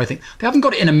right. I think they haven't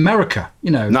got it in America.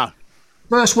 You know, no.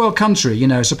 First world country. You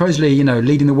know, supposedly, you know,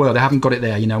 leading the world. They haven't got it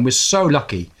there. You know, and we're so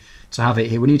lucky to have it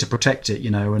here. We need to protect it. You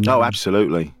know. And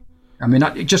absolutely. I mean,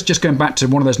 just going back to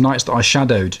one of those nights that I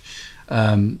shadowed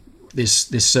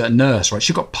this nurse. Right,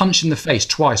 she got punched in the face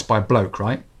twice by a bloke.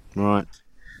 Right. Right.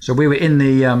 So we were in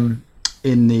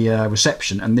the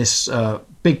reception, and this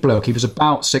big bloke, he was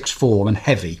about 6'4" and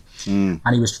heavy, and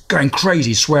he was going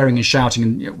crazy, swearing and shouting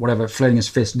and whatever, flailing his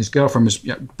fist, and his girlfriend was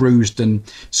bruised and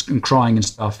crying and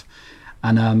stuff.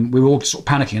 And we were all sort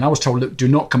of panicking, and I was told, look, do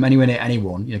not come anywhere near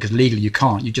anyone, you know, because legally you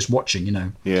can't, you're just watching, you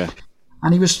know. Yeah.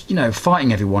 And he was, you know,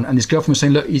 fighting everyone, and his girlfriend was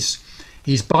saying, look, he's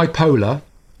bipolar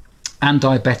and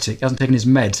diabetic, he hasn't taken his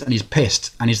meds, and he's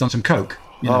pissed, and he's done some coke.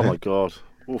 You know? Oh my God.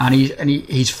 Oof. And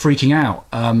he's freaking out.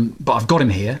 But I've got him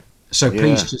here, so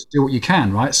please just do what you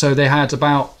can, right? So they had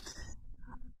about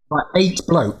 8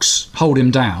 blokes hold him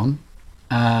down,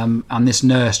 and this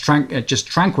nurse just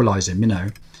tranquilise him, you know.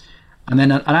 And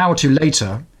then an hour or two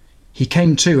later, he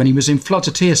came to, and he was in floods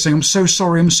of tears, saying, I'm so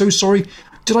sorry.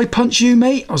 Did I punch you,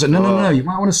 mate? I was like, no. You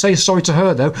might want to say sorry to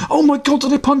her, though. Oh, my God,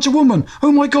 did I punch a woman?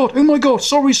 Oh, my God,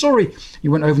 sorry. He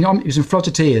went over, he was in floods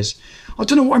of tears. I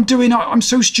don't know what I'm doing. I'm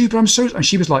so stupid. And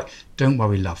she was like, don't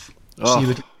worry, love. See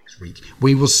you again next week.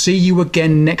 We will see you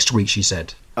again next week, she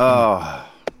said. Oh.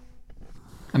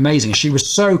 Amazing. She was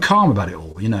so calm about it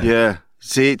all, you know. Yeah.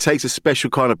 See, it takes a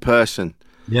special kind of person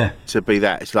to be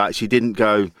that. It's like she didn't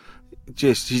go...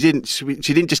 she didn't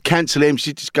just cancel him.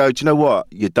 She just go, do you know what?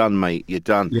 You're done, mate. You're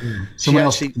done. Yeah. Someone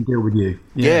else can deal with you.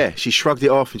 Yeah. She shrugged it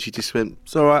off and she just went,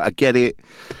 it's all right, I get it.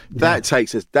 That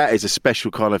is a special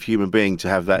kind of human being to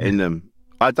have that in them.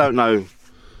 I don't know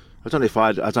if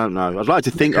I don't know. I'd like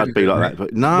to think I'd be like that,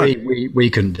 but no. We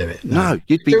couldn't do it. No,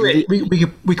 you'd be...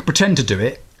 We could pretend to do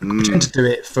it. Pretend to do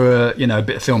it for, you know, a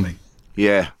bit of filming.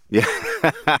 Yeah.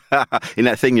 In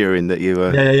that thing you're in that you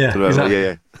were... Yeah.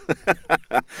 Exactly.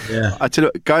 Yeah. I tell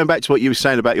you, going back to what you were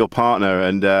saying about your partner,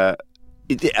 and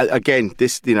again,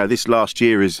 this last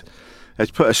year has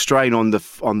put a strain on the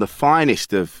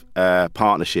finest of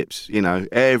partnerships. You know,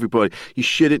 everybody.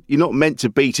 You're not meant to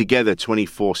be together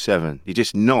 24/7. You're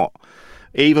just not.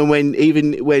 Even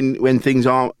when things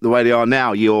aren't the way they are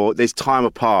now, there's time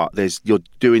apart. You're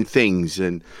doing things,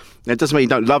 and it doesn't mean you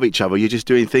don't love each other. You're just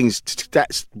doing things.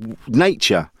 That's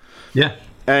nature. Yeah.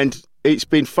 And it's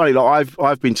been funny. Like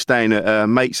I've been staying at a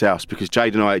mate's house because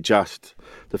Jade and I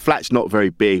the flat's not very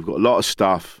big. We've got a lot of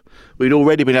stuff. We'd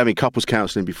already been having couples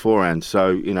counselling beforehand,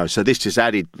 so this just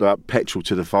added petrol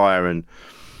to the fire, and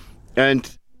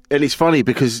it's funny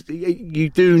because you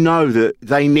do know that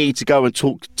they need to go and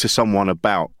talk to someone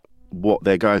about what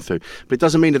they're going through, but it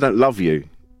doesn't mean they don't love you.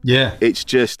 Yeah, it's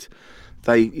just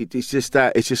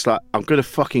like, I'm gonna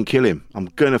fucking kill him.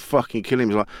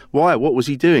 He's like, why? What was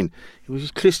he doing? He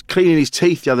was just cleaning his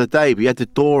teeth the other day, but he had the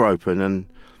door open, and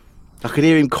I could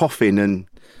hear him coughing, and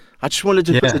I just wanted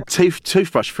to put the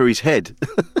toothbrush through his head.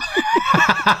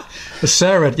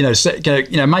 Sarah,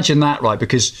 imagine that, right?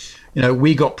 Because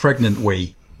we got pregnant.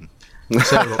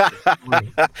 Sarah,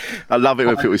 I love it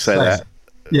when people say that.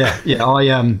 Yeah.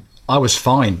 I was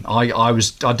fine. I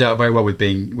dealt very well with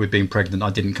being pregnant.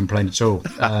 I didn't complain at all.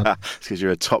 It's because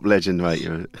you're a top legend, mate.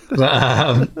 So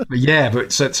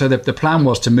the plan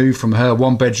was to move from her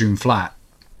 1-bedroom flat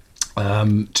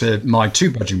to my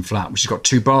 2-bedroom flat, which has got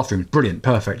 2 bathrooms. Brilliant,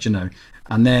 perfect,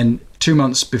 And then 2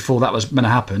 months before that was going to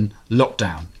happen,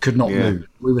 lockdown. Could not move.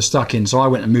 We were stuck in. So I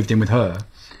went and moved in with her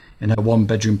in her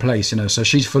 1-bedroom place. So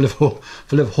she's full of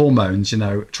hormones.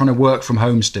 Trying to work from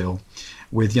home still.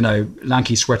 With,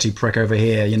 lanky, sweaty prick over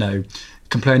here,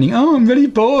 complaining, oh, I'm really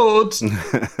bored.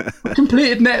 I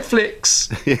completed Netflix.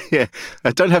 Yeah,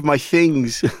 I don't have my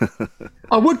things.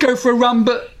 I would go for a run,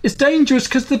 but it's dangerous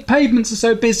because the pavements are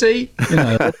so busy.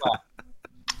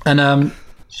 And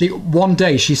one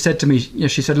day she said to me,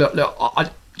 she said, look,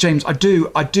 James, I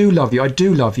do love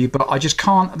you, but I just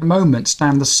can't at the moment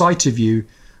stand the sight of you,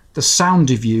 the sound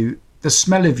of you, the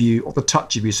smell of you, or the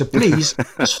touch of you. So please,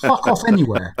 just fuck off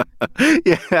anywhere.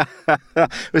 Yeah.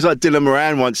 It was like Dylan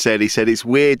Moran once said. He said it's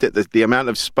weird that the amount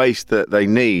of space that they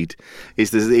need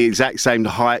is the exact same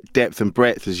height, depth and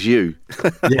breadth as you.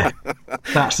 Yeah,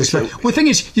 that's the space. Well, the thing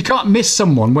is, you can't miss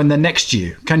someone when they're next to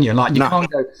you, can you? Like, you can't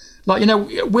go... Like,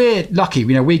 we're lucky,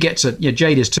 we get to,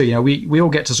 Jade is too, we all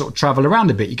get to sort of travel around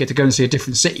a bit. You get to go and see a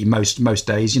different city most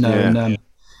days,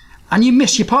 and you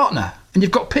miss your partner. And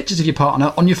you've got pictures of your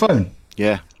partner on your phone.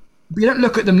 Yeah. But you don't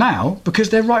look at them now because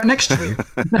they're right next to you.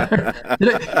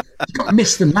 You can't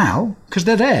miss them now because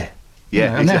they're there.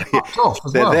 Yeah, and they're fucked off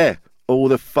as they're well. there all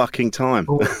the fucking time.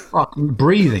 All fucking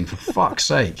breathing, for fuck's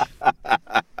sake.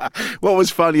 What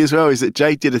was funny as well is that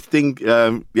Jade did a thing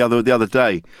the other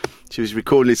day. She was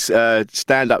recording this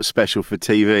stand-up special for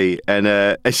TV,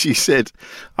 and she said,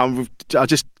 can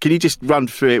you just run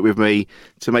through it with me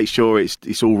to make sure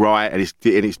it's all right and it's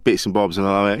bits and bobs?" And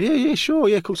I went, yeah, sure,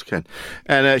 yeah, of course I can.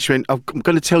 And she went, "I'm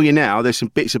going to tell you now, there's some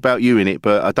bits about you in it,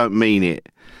 but I don't mean it."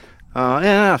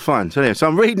 Yeah, fine. So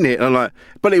I'm reading it, and I'm like,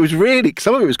 but it was really,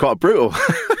 some of it was quite brutal.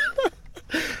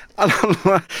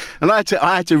 And I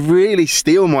had to really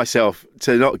steel myself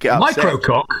to not get upset.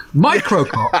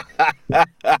 Microcock.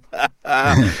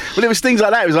 Well, it was things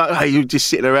like that. It was like, you just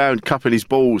sitting around cupping his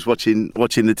balls, watching the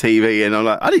TV, and I'm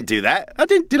like, I didn't do that.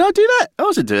 Did I do that? I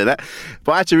wasn't doing that.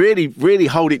 But I had to really, really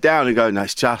hold it down and go, no,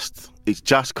 it's just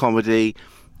comedy.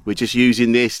 We're just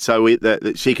using this so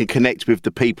that she can connect with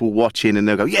the people watching, and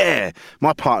they'll go, yeah,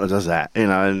 my partner does that,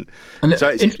 And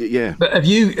so yeah. But have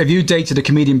you dated a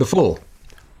comedian before?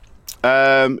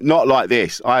 Not like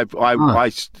this. I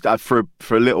for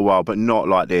a little while, but not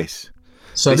like this.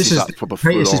 So this is like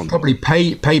probably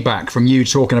payback from you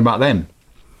talking about them.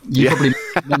 Probably.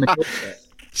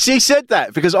 She said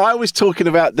that because I was talking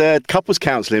about the couples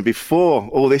counselling before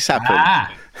all this happened.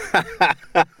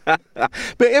 But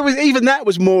it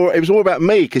was more about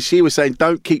me, because she was saying,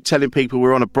 don't keep telling people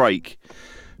we're on a break.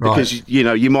 Because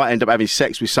you might end up having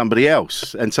sex with somebody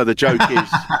else, and so the joke is.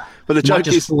 But the joke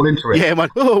is fall into it. Yeah, but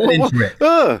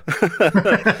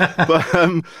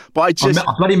I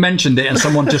bloody mentioned it, and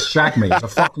someone just shagged me. It's a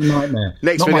fucking nightmare.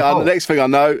 Next thing I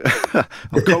know,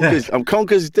 I'm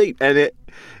conkers deep, and it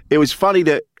was funny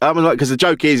that because the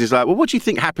joke is like, well, what do you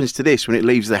think happens to this when it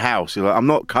leaves the house? Like, I'm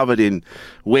not covered in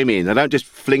women. They don't just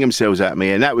fling themselves at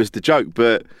me, and that was the joke,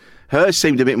 but. Hers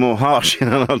seemed a bit more harsh,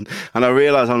 and I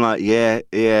realised, I'm like, yeah,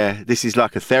 this is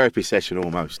like a therapy session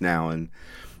almost now, and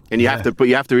you have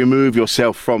to remove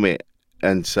yourself from it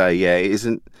and say, yeah,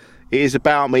 it is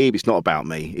about me, but it's not about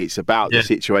me. It's about the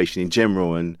situation in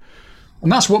general, and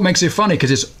that's what makes it funny,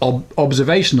 because it's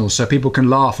observational, so people can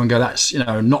laugh and go, that's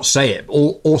not say it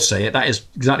or say it. That is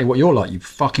exactly what you're like, you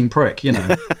fucking prick.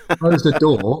 Close the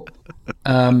door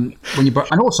when you,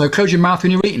 and also close your mouth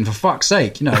when you're eating. For fuck's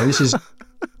sake, this is.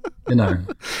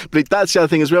 But that's the other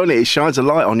thing as well, isn't it? It shines a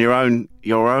light on your own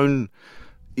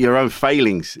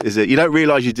failings. Is it? You don't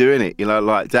realise you're doing it.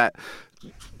 Like that,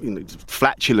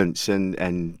 flatulence,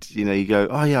 and you go,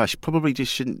 oh yeah, I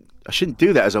shouldn't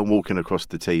do that as I'm walking across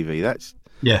the TV. That's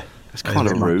kind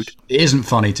of rude. It isn't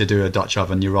funny to do a Dutch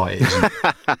oven. You're right. It isn't.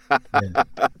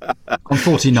 I'm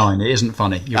 49. It isn't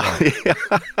funny. You're right.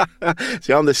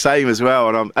 See, I'm the same as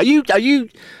well. And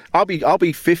I'll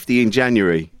be 50 in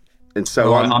January. And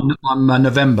so I'm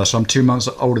November, so I'm 2 months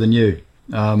older than you.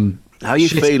 How are you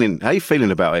feeling? How are you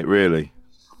feeling about it, really?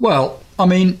 Well, I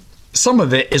mean, some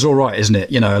of it is all right, isn't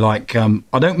it? I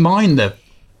don't mind the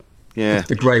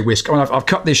grey whisk. I mean, I've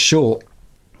cut this short,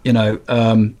 with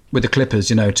the clippers,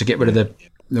 to get rid of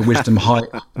the wisdom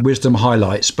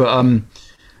highlights. But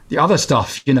the other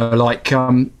stuff,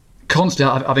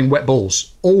 constantly having wet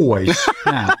balls, always.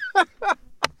 Now,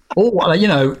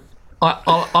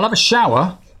 I'll have a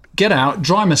shower. Get out,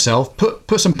 dry myself,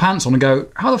 put some pants on and go,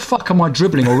 how the fuck am I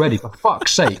dribbling already, for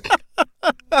fuck's sake?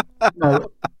 And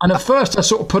at first I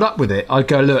sort of put up with it. I'd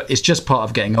go, look, it's just part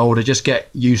of getting older, just get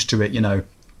used to it, And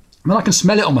then I can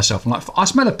smell it on myself. I'm like, I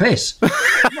smell a piss.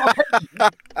 I'm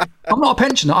not a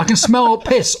pensioner. I can smell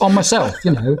piss on myself,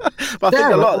 But I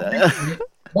think a lot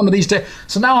one of these days.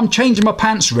 So now I'm changing my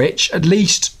pants, Rich, at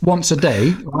least once a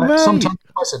day, right? Sometimes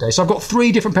twice a day. So I've got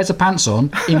 3 different pairs of pants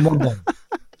on in one day.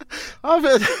 I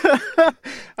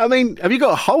mean, have you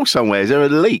got a hole somewhere? Is there a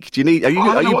leak? Are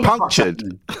you punctured?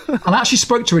 And I actually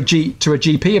spoke to a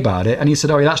GP about it, and he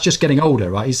said, "Oh, yeah, that's just getting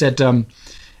older, right?" He said,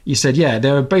 "Yeah,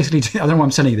 there are basically, I don't know why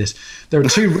I'm telling you this. There are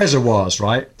 2 reservoirs,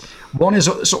 right? One is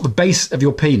sort of the base of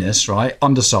your penis, right,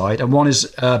 underside, and one is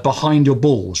behind your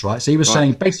balls, right? So he was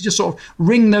saying basically just sort of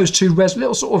ring those 2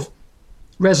 little sort of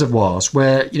reservoirs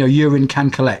where urine can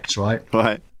collect, right?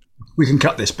 Right. We can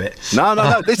cut this bit.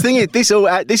 No. This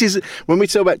is when we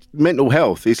talk about mental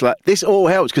health. It's like this all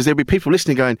helps, because there'll be people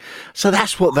listening going, "So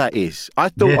that's what that is. I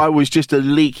thought I was just a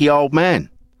leaky old man."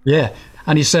 Yeah,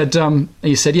 and he said,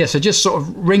 yeah. So just sort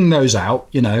of wring those out,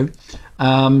 and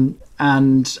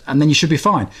then you should be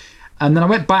fine. And then I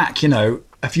went back, a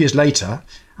few years later.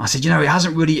 I said, it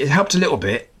hasn't really. It helped a little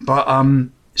bit, but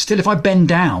still, if I bend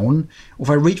down or if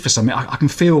I reach for something, I can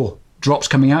feel drops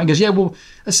coming out. He goes, yeah, well,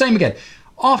 the same again.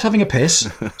 After having a piss,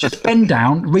 just bend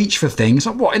down, reach for things.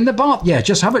 Like, what, in the bath? Yeah,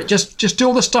 just have it. Just do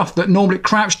all the stuff that normally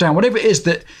crouch down, whatever it is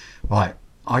that. Right,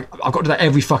 I've got to do that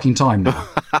every fucking time now.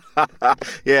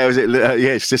 Yeah,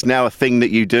 it's just now a thing that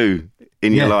you do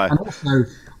in your life. And also,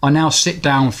 I now sit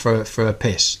down for a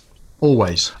piss,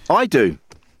 always. I do.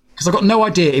 Because I've got no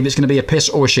idea if it's going to be a piss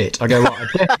or a shit. I go, right, I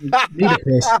definitely need a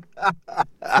piss.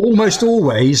 Almost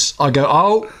always, I go,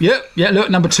 oh, yeah,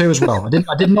 look, number 2 as well.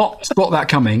 I did not spot that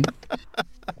coming.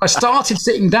 I started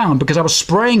sitting down because I was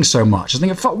spraying so much. I was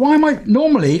thinking, fuck, why am I...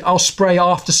 Normally, I'll spray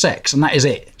after sex, and that is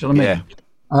it. Do you know what I mean?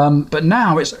 Yeah. But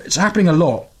now it's happening a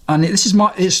lot, and it's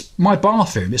my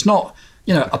bathroom. It's not,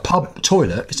 a pub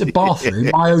toilet. It's a bathroom,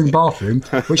 my own bathroom,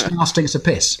 which now stinks of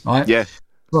piss, right? Yeah.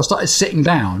 So I started sitting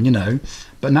down,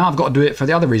 but now I've got to do it for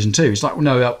the other reason too. It's like,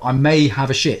 no, I may have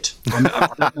a shit.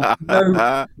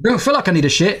 I don't feel like I need a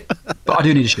shit, but I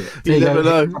do need a shit. You never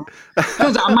know.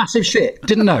 Turns out a massive shit.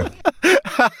 Didn't know.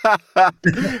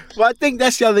 Well, I think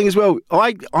that's the other thing as well.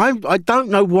 I don't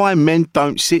know why men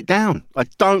don't sit down. I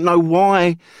don't know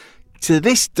why. To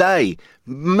this day,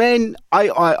 men,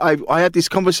 I have this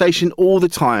conversation all the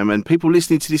time, and people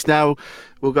listening to this now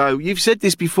will go, you've said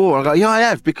this before. I go, yeah, I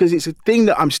have, because it's a thing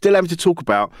that I'm still having to talk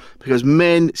about, because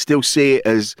men still see it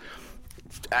as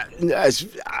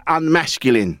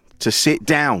unmasculine to sit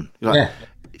down.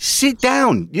 Sit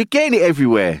down. You're getting it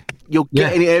everywhere. You're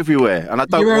getting it everywhere. And I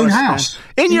don't your own house.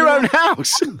 In your own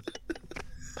house.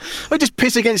 Or just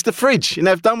piss against the fridge and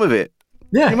have done with it.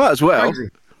 Yeah. You might as well.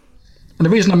 Crazy. And the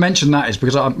reason I mentioned that is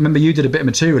because I remember you did a bit of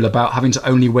material about having to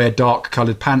only wear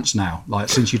dark-coloured pants now, like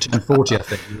since you turned 40, I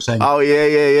think. You were saying, oh,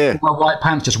 yeah. My white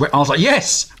pants just went. I was like,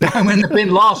 yes, I went in the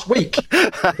bin last week.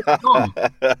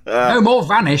 No more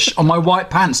Vanish on my white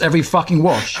pants every fucking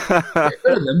wash. Get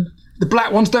rid of them. The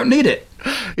black ones don't need it.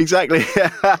 Exactly.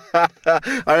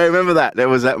 I remember that. There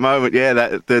was that moment,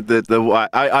 that the white.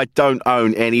 I don't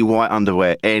own any white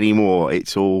underwear anymore.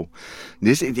 It's all...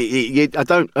 I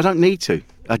don't need to.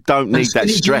 I don't need that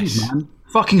stress. Jeans, man.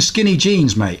 Fucking skinny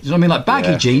jeans, mate. You know what I mean? Like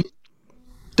baggy jeans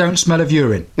don't smell of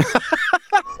urine.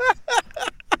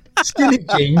 Skinny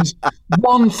jeans,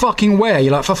 one fucking wear.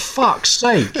 You're like, for fuck's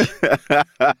sake.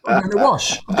 I'm in the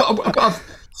wash. I've got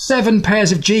 7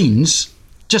 pairs of jeans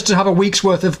just to have a week's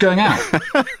worth of going out.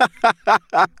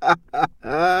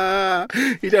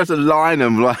 You'd have to line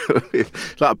them like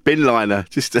a bin liner.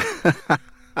 Just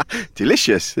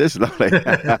delicious. That's lovely.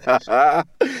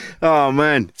 Oh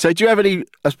man. So do you have any?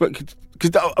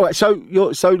 So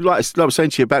you're so like I was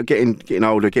saying to you about getting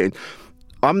older.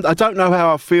 I don't know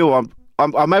how I feel.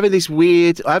 I'm having this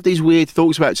weird. I have these weird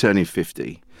thoughts about turning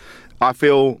 50. I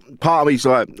feel part of me's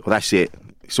like, well, that's it.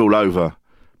 It's all over.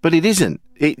 But it isn't.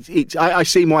 I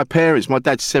see my parents. My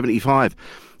dad's 75.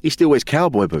 He still wears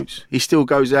cowboy boots. He still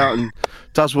goes out and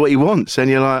does what he wants. And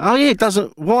you're like, oh yeah, it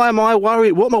doesn't. Why am I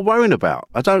worried? What am I worrying about?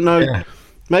 I don't know. Yeah.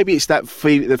 Maybe it's that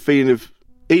the feeling of,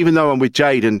 even though I'm with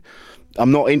Jade and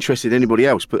I'm not interested in anybody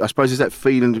else, but I suppose it's that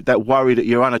feeling, that worry that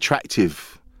you're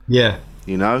unattractive. Yeah.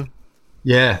 You know?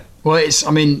 Yeah. Well,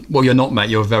 you're not, mate.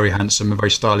 You're a very handsome and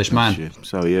very stylish man.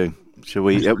 So are you. Shall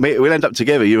we? We'll end up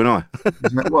together, you and I.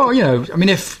 Well,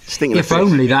 if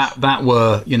only that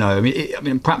were,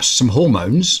 perhaps some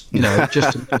hormones,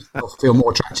 just to feel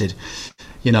more attracted.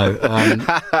 I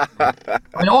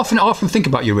often think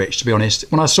about you, Rich. To be honest,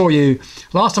 when I saw you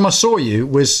last time,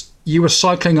 was you were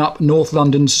cycling up North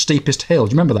London's steepest hill.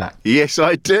 Do you remember that? Yes,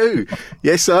 I do.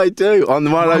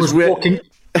 On one of those.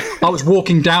 I was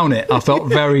walking down it. I felt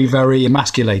very, very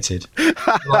emasculated.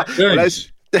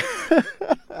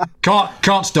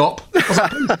 Can't stop. I was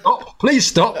like, please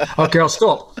stop. Okay, I'll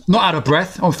stop. Not out of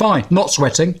breath. I'm fine. Not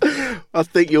sweating. I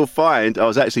think you'll find I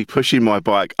was actually pushing my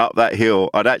bike up that hill.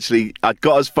 I'd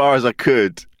got as far as I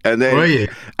could, and then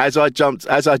as I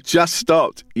just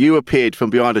stopped, you appeared from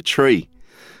behind a tree.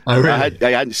 Oh, really?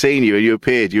 I hadn't seen you, and you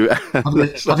appeared. You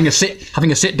having a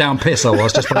sit down piss. I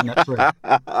was just behind that tree.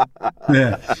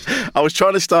 Yeah. I was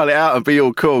trying to style it out and be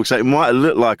all cool, so it might have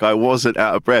looked like I wasn't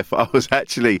out of breath. I was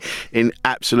actually in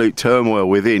absolute turmoil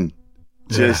within,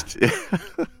 just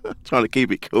trying to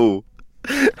keep it cool.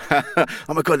 Oh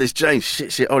my God, there's James.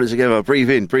 Shit, hold it together.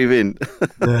 Breathe in.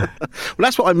 Yeah. Well,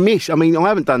 that's what I miss. I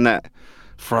haven't done that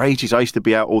for ages. I used to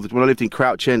be out when I lived in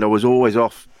Crouch End. I was always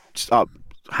off up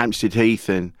Hampstead Heath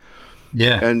and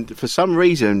for some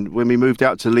reason when we moved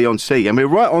out to Leigh-on-Sea, and we're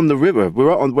right on the river, we're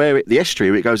right on the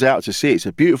estuary where it goes out to sea. It's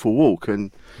a beautiful walk,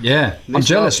 and I'm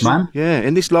jealous, man.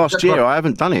 In this last year I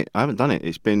haven't done it.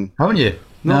 It's been, haven't you?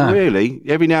 Not really,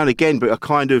 every now and again, but I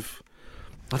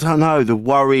don't know, the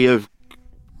worry of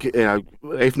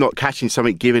if not catching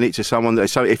something, giving it to someone.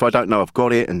 So if I don't know I've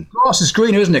got it, and grass is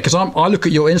greener, isn't it? Because I look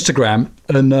at your Instagram,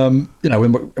 and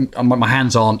when my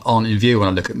hands aren't in view when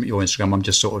I look at your Instagram, I'm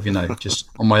just sort of just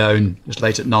on my own, just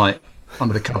late at night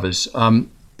under the covers.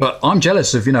 But But I'm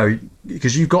jealous of,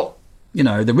 because you've got,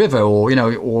 the river, or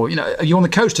are you on the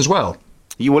coast as well?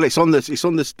 Well, it's on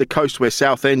the coast where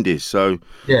Southend is. So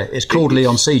yeah, it's called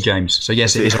Leigh-on-Sea, James. So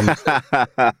yes, it is on.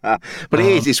 But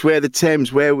it's where the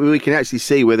Thames, where we can actually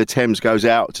see where the Thames goes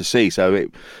out to sea. So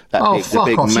the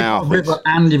big off. mouth. You've got the river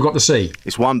and you've got the sea.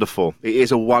 It's wonderful. It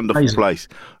is a wonderful Amazing. place.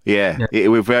 Yeah.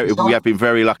 We have been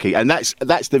very lucky, and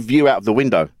that's the view out of the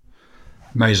window.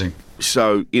 Amazing.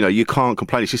 So you can't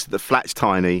complain. It's just that the flat's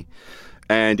tiny,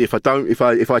 and if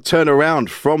I turn around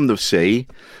from the sea,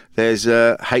 there's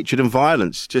hatred and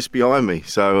violence just behind me.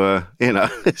 So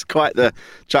it's quite the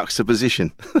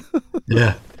juxtaposition.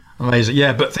 Yeah, amazing.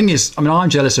 Yeah, but the thing is, I'm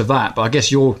jealous of that. But I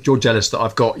guess you're jealous that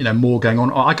I've got more going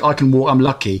on. I can walk. I'm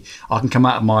lucky. I can come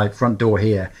out of my front door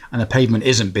here, and the pavement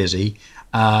isn't busy.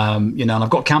 And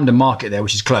I've got Camden Market there,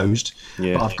 which is closed.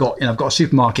 Yeah. But I've got a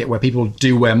supermarket where people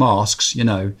do wear masks.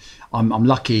 I'm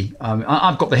lucky.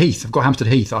 I've got the Heath. I've got Hampstead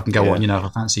Heath. I can go on. If I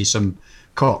fancy some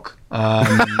cock.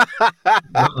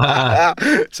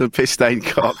 Some piss-stained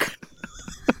cock.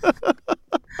 Can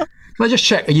I just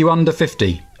check? Are you under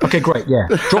 50? Okay, great. Yeah,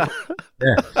 drop it.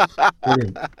 Yeah,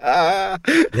 brilliant.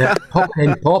 Yeah, pop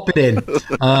it in.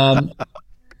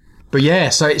 But yeah,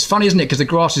 so it's funny, isn't it? Because the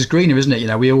grass is greener, isn't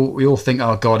it? We all think,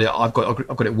 oh God, I've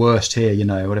got it worst here,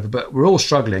 whatever. But we're all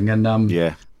struggling, and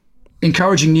yeah.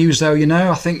 Encouraging news though,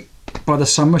 I think by the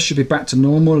summer should be back to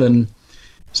normal, and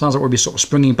sounds like we'll be sort of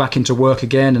springing back into work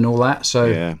again and all that. So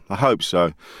yeah, I hope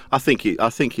so. I think we're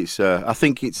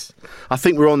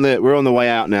on the way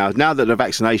out now. Now that the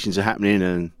vaccinations are happening,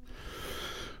 and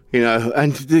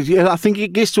I think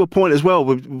it gets to a point as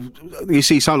well. You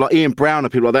see someone like Ian Brown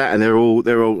and people like that, and they're all,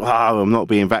 oh, I'm not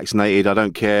being vaccinated. I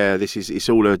don't care. It's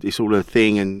all a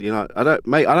thing, and I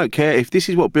don't care if this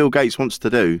is what Bill Gates wants to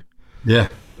do. Yeah,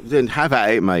 then have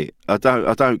at it, mate. I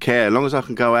don't care as long as I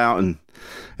can go out and.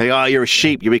 You're a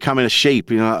sheep. You're becoming a sheep.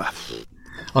 I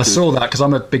saw that because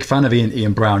I'm a big fan of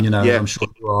Ian Brown. Yeah. I'm sure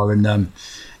you are. And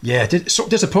it's sort of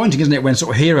disappointing, isn't it, when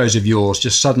sort of heroes of yours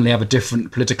just suddenly have a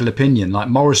different political opinion, like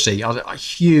Morrissey. I was a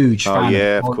huge fan. Oh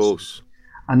yeah, of course.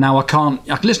 And now I can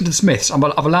listen to the Smiths. I've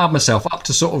allowed myself up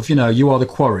to sort of You Are the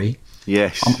Quarry.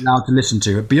 Yes. I'm allowed to listen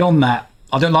to it. Beyond that,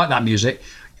 I don't like that music.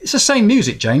 It's the same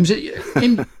music, James.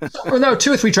 2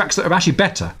 or 3 tracks that are actually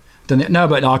better.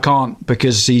 No, I can't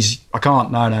because I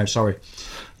can't. No, sorry.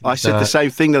 I said the same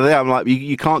thing the other day. I'm like,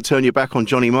 you can't turn your back on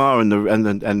Johnny Marr and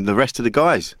the rest of the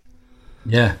guys.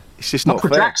 Yeah, it's just not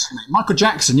fair. Michael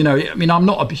Jackson. I'm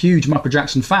not a huge Michael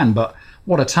Jackson fan, but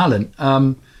what a talent.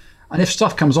 And if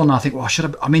stuff comes on, I think, well,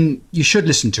 you should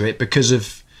listen to it because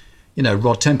of,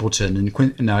 Rod Templeton and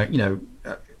what's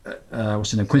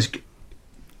his name, Quincy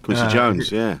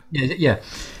Jones. Yeah. Yeah.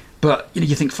 But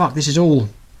you think, fuck, this is all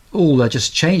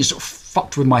just changed, sort of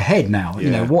fucked with my head now.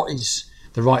 Yeah. What is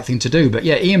the right thing to do? But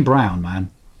yeah, Ian Brown,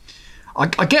 man, I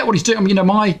get what he's doing.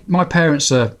 My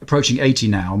parents are approaching 80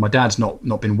 now. My dad's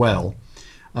not been well,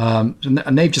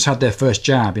 and they've just had their first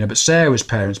jab. But Sarah's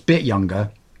parents, a bit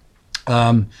younger,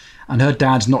 and her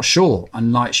dad's not sure.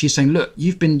 And like she's saying, look,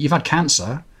 you've had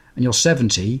cancer and you're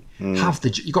 70.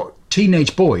 You've got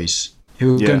teenage boys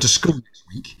who are going to school next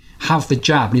week. Have the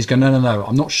jab, and he's going, no,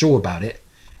 I'm not sure about it.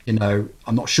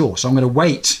 I'm not sure. So I'm going to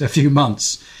wait a few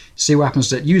months, see what happens,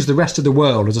 to use the rest of the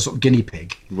world as a sort of guinea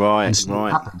pig. Right, and see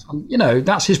what happens. And,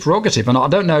 that's his prerogative. And I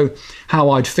don't know how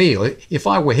I'd feel if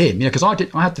I were him, because I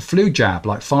had the flu jab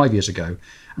like 5 years ago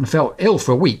and I felt ill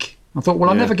for a week. I thought, well,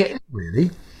 I'll never get ill,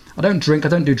 really. I don't drink, I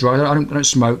don't do drugs, I don't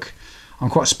smoke. I'm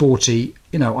quite sporty.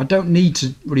 I don't need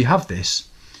to really have this.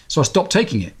 So I stopped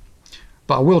taking it.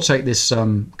 But I will take this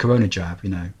corona jab,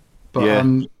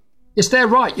 But it's their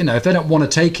right, if they don't want to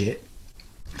take it,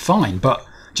 fine, but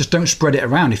just don't spread it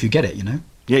around if you get it,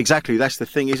 Yeah, exactly. That's the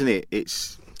thing, isn't it?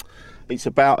 It's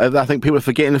about, I think people are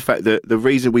forgetting the fact that the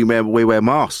reason we wear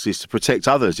masks is to protect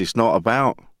others. It's not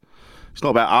about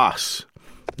us.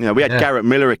 We had Garrett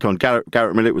Millerick on. Garrett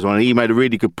Millerick was on, and he made a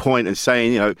really good point in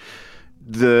saying,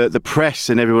 the press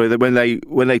and everybody, that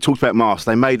when they talked about masks,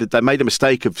 they made the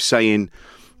mistake of saying,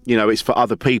 it's for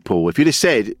other people. If you'd have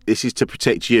said this is to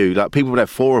protect you, like people would have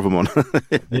 4 of them on.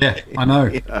 Yeah, I know.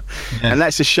 Yeah. And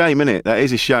that's a shame, isn't it? That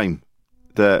is a shame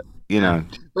that,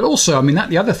 But also,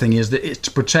 the other thing is that it's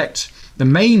to protect. The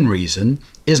main reason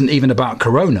isn't even about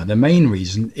corona. The main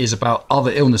reason is about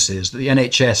other illnesses that the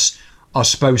NHS are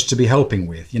supposed to be helping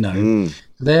with,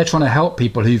 They're trying to help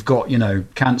people who've got,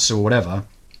 cancer or whatever.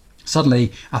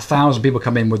 Suddenly, 1,000 people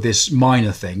come in with this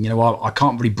minor thing. I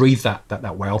can't really breathe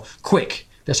that well. Quick.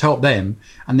 Let's help them,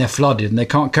 and they're flooded and they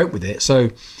can't cope with it. So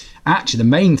actually the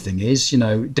main thing is,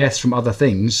 deaths from other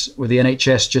things with the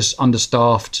NHS just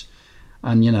understaffed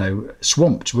and,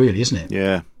 swamped, really, isn't it?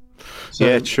 Yeah. So,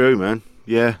 yeah, true, man.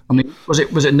 Yeah. I mean, was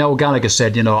it Noel Gallagher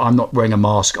said, I'm not wearing a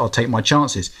mask, I'll take my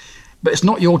chances. But it's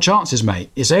not your chances, mate.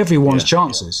 It's everyone's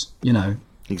chances, Exactly.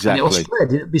 And it'll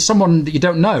spread. It'll be someone that you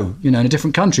don't know, in a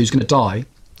different country who's going to die.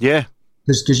 Yeah.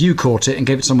 Because you caught it and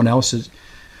gave it to someone else. It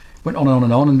went on and on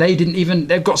and on, and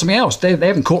they've got something else. They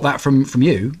haven't caught that from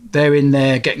you. They're in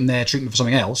there getting their treatment for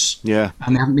something else. Yeah.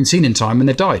 And they haven't been seen in time and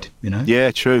they've died,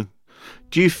 Yeah, true.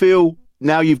 Do you feel,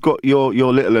 now you've got your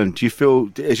little one, do you feel,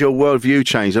 has your worldview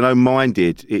changed? I know mine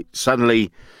did. It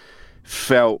suddenly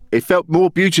felt more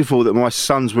beautiful that my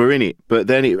sons were in it, but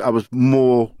then I was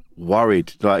more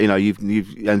worried. Like,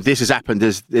 and this has happened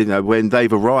as, when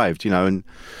they've arrived, and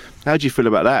how do you feel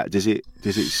about that? Does it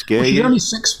scare you?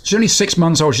 She's only 6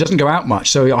 months old. She doesn't go out much,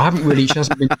 so I haven't really. She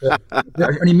hasn't been. I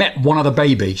only met one other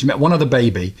baby. She met one other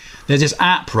baby. There's this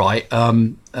app, right?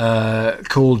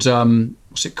 Called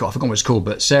what's it called? I forgot what it's called,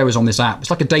 but Sarah's on this app. It's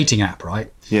like a dating app,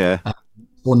 right? Yeah.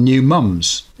 For new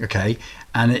mums, okay,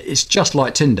 and it's just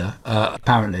like Tinder,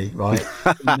 apparently, right?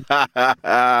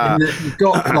 You've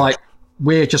got like,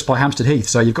 we're just by Hampstead Heath,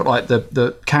 so you've got like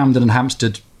the Camden and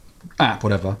Hampstead app,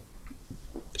 whatever.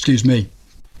 Excuse me.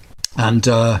 And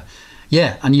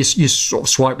and you sort of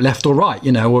swipe left or right,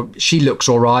 she looks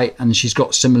all right and she's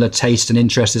got similar taste and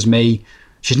interest as me.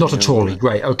 She's not a Tory.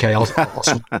 Great. Okay. I'll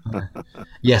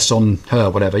yes on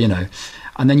her, whatever,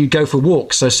 and then you go for a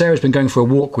walk. So Sarah's been going for a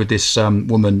walk with this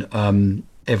woman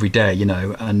every day,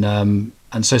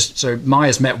 and so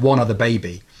Maya's met one other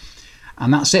baby,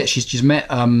 and that's it. She's met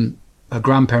her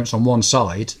grandparents on one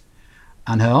side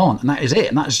and her aunt, and that is it.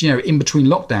 And that's, in between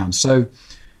lockdowns. So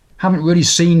haven't really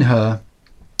seen her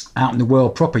out in the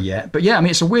world proper yet. But yeah, I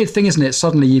mean, it's a weird thing, isn't it?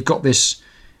 Suddenly you've got this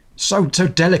so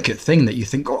delicate thing that you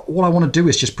think, all I want to do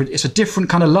is just, it's a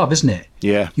different kind of love, isn't it?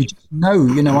 Yeah. You just know,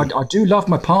 I do love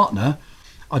my partner.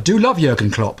 I do love Jurgen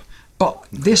Klopp, but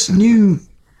this new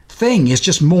thing is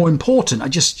just more important.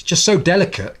 Just so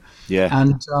delicate. Yeah.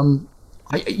 And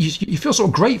you feel sort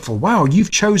of grateful. Wow,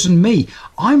 you've chosen me.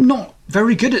 I'm not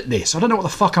very good at this. I don't know what the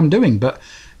fuck I'm doing, but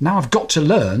now I've got to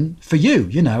learn for you,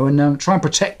 and try and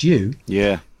protect you.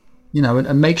 Yeah.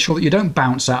 And make sure that you don't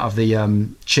bounce out of the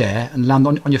chair and land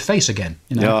on your face again.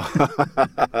 Yeah.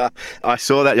 I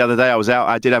saw that the other day. I was out.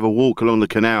 I did have a walk along the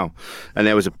canal, and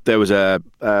they had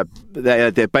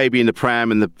their baby in the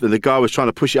pram, and the guy was trying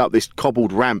to push it up this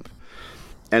cobbled ramp,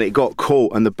 and it got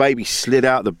caught, and the baby slid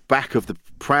out the back of the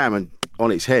pram and on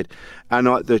its head, and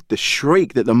the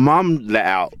shriek that the mum let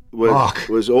out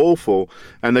was awful.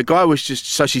 And the guy was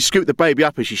so she scooped the baby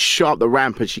up and she shot up the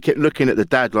ramp, and she kept looking at the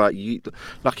dad like he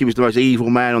was the most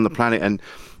evil man on the planet. And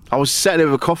I was sitting there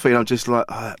with a coffee, and I'm just like,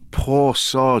 oh, poor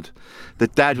sod. The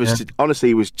dad was honestly,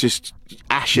 he was just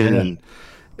ashen, and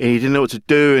he didn't know what to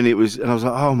do, and I was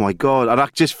like, oh my god. And I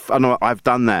know I've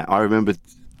done that. I remember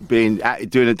doing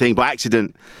a thing by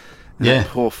accident. Yeah,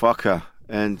 poor fucker.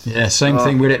 And same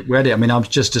thing with it. I mean, I was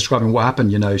just describing what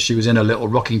happened. She was in a little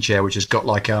rocking chair which has got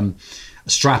like a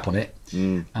strap on it,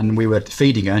 and we were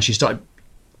feeding her, and she started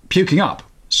puking up.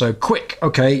 So quick,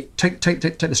 okay, take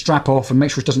the strap off and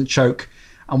make sure it doesn't choke.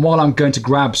 And while I'm going to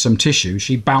grab some tissue,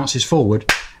 she bounces forward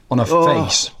on her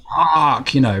face,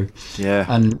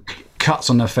 and cuts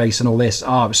on her face and all this.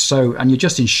 And you're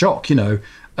just in shock, you don't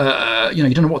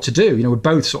know what to do. We're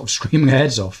both sort of screaming our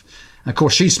heads off. And of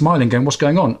course, she's smiling, going, "What's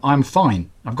going on? I'm fine.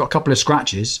 I've got a couple of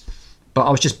scratches, but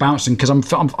I was just bouncing because I'm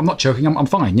not choking. I'm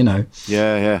fine, Yeah,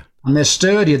 yeah. And they're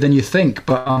sturdier than you think,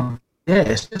 but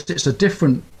it's a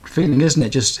different feeling, isn't it?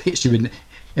 It just hits you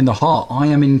in the heart. I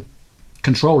am in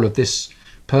control of this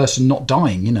person not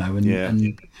dying,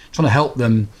 and trying to help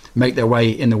them make their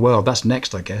way in the world. That's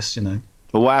next, I guess,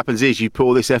 But what happens is you put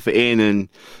all this effort in,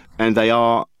 and they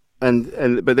are,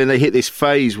 but then they hit this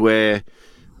phase where,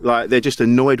 like, they're just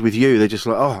annoyed with you. They're just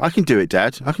like, "Oh, I can do it,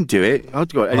 Dad. I can do it. I've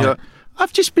got it." And you're like,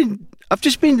 I've just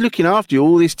been looking after you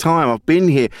all this time. I've been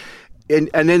here, and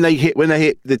then when they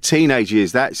hit the teenage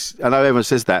years. I know everyone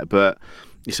says that, but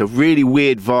it's a really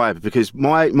weird vibe, because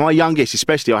my youngest,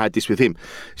 especially, I had this with him.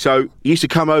 So he used to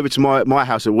come over to my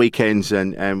house at weekends,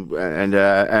 and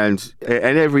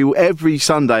every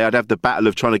Sunday I'd have the battle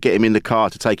of trying to get him in the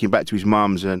car to take him back to his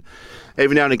mum's. And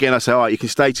every now and again I say, all right, you can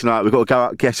stay tonight. We've got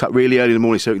to get up really early in the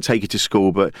morning so we can take you to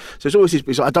school. But so it's always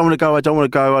it's like, I don't want to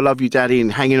go. I love you, Daddy,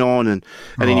 and hanging on, and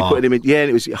then you put him in. Yeah, and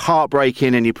it was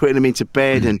heartbreaking, and you're putting him into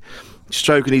bed and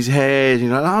stroking his head. And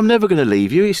you're like, I'm never going to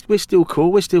leave you. We're still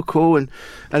cool. And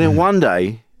then one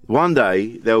day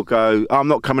they'll go, I'm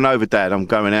not coming over, Dad. I'm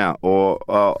going out. Or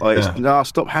no,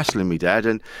 stop hassling me, Dad.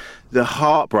 And the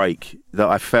heartbreak that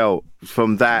I felt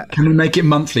from that. Can we make it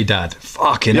monthly, Dad?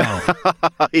 Fucking hell.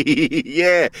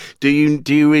 Yeah. Do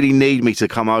you really need me to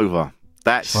come over?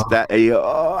 That's that,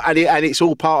 and it's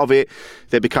all part of it.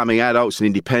 They're becoming adults and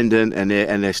independent, and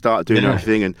they start doing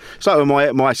everything. And so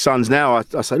my sons now,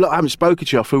 I say, look, I haven't spoken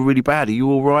to you. I feel really bad. Are you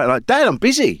all right? Like, Dad, I'm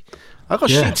busy. I've got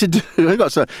shit to do. I've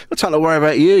got time to worry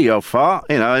about you old fart.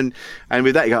 You know, and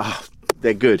with that, you go, oh,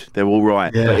 they're good. They're all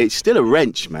right. Yeah. But it's still a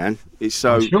wrench, man. It's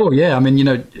so... Sure, yeah. I mean, you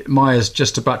know, Maya's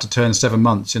just about to turn 7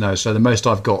 months, you know, so the most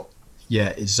I've got,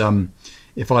 is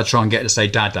if I try and get her to say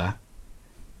Dada,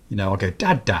 you know, I'll go,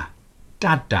 Dada,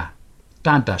 Dada,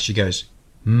 Dada. She goes,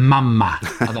 Mama.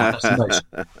 And that's the most.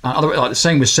 Like the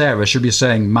same with Sarah. She'll be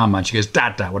saying Mama, and she goes,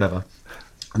 Dada, whatever.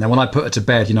 And then when I put her to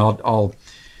bed, you know, I'll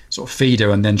sort of feed her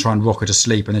and then try and rock her to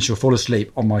sleep, and then she'll fall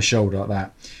asleep on my shoulder like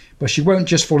that. But she won't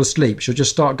just fall asleep. She'll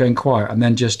just start going quiet and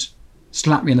then just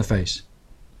slap me in the face.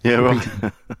 Yeah,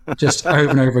 right. Just over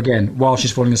and over again while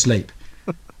she's falling asleep.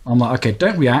 I'm like, okay,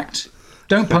 don't react.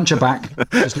 Don't punch her back.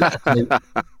 Just let her sleep.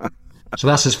 So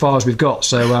that's as far as we've got.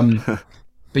 So,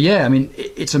 but yeah, I mean,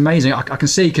 it's amazing. I can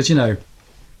see, because, you know,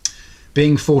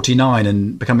 being 49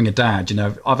 and becoming a dad, you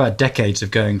know, I've had decades of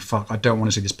going, fuck, I don't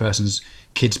want to see this person's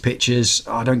kids' pictures.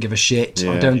 I don't give a shit.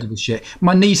 Yeah. I don't give a shit.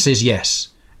 My niece says yes,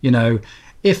 you know.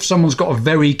 If someone's got a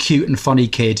very cute and funny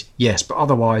kid, yes, but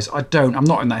otherwise I don't. I'm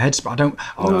not in that headspace. I don't.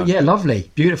 Oh, no. Yeah,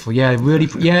 lovely, beautiful, yeah, really,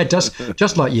 yeah,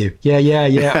 just like you,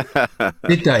 yeah.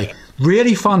 Did they?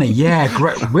 Really funny, yeah,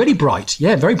 great, really bright,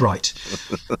 yeah, very bright.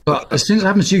 But as soon as it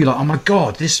happens to you, you're like, oh my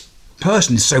God, this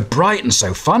person is so bright and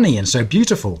so funny and so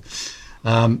beautiful.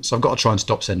 So I've got to try and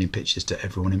stop sending pictures to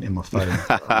everyone in my phone.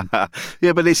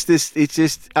 Yeah, but it's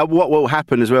just what will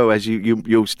happen as well as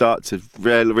you'll start to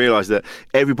realise that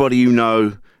everybody you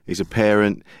know is a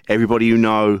parent. Everybody you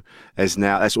know is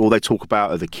now, that's all they talk about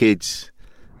are the kids.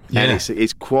 Yeah. And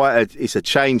it's quite a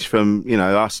change from, you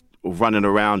know, us running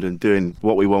around and doing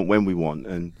what we want when we want.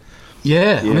 And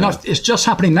yeah. I mean, it's just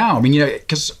happening now. I mean, you know,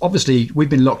 because obviously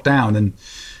we've been locked down and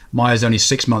Maya's only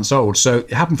 6 months old, so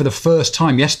it happened for the first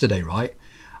time yesterday, right?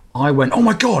 I went, oh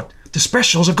my God, the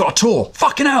Specials have got a tour.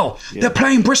 Fucking hell, they're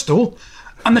playing Bristol,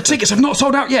 and the tickets have not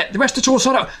sold out yet. The rest of the tour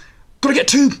sold out. Got to get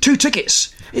two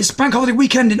tickets. It's Bank Holiday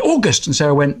weekend in August. And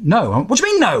Sarah went, no. What do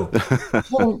you mean no?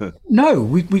 Well, no,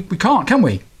 we can't, can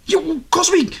we? Yeah, of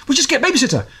course we just get a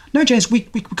babysitter. No, James, we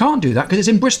can't do that because it's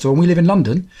in Bristol and we live in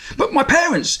London. But my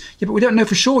parents, but we don't know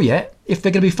for sure yet if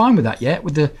they're going to be fine with that yet,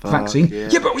 with the vaccine.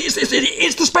 Yeah, but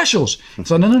it's the Specials.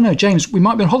 So no, James, we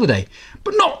might be on holiday,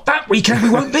 but not that weekend.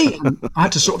 We won't be. And I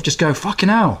had to sort of just go, fucking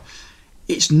hell.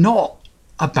 It's not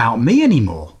about me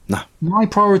anymore. No, my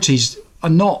priorities are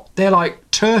not. They're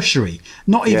like tertiary,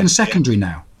 not even secondary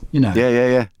now. You know.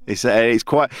 Yeah. It's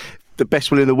quite the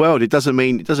best one in the world. It doesn't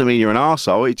mean you're an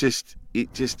arsehole. It just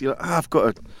you're like, I've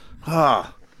got to,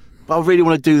 but I really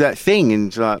want to do that thing,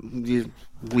 and like you've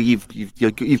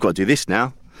got to do this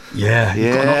now.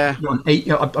 Yeah.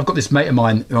 I've got this mate of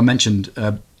mine who I mentioned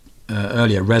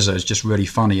earlier. Reza is just really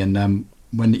funny, and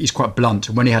when he's quite blunt.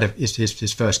 When he had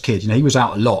his first kid, you know, he was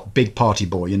out a lot, big party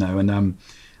boy, you know, and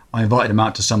I invited him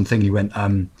out to something. He went,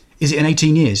 "Is it in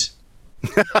 18 years?"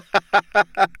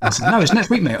 I said, no, it's next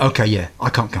week, mate. Okay, yeah,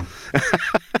 I can't come.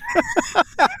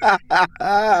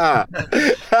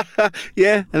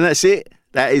 Yeah, and that's it.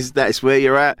 That's where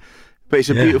you're at. But it's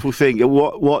a beautiful thing. A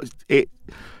lot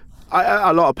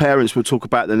of parents will talk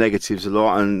about the negatives a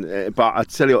lot, but I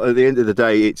tell you, at the end of the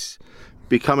day, it's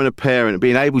becoming a parent,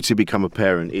 being able to become a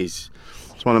parent it's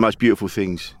one of the most beautiful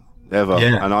things ever.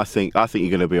 Yeah. And I think you're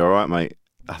going to be all right, mate.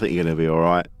 I think you're going to be all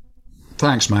right.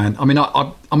 Thanks, man. I mean,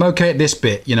 I'm okay at this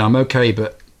bit, you know, I'm okay,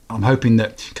 but I'm hoping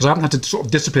that, because I haven't had to sort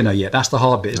of discipline her yet. That's the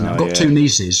hard bit, isn't it? I've got two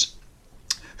nieces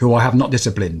who I have not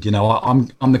disciplined. You know,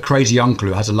 I'm the crazy uncle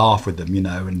who has a laugh with them, you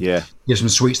know, and gives them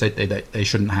sweets they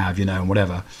shouldn't have, you know, and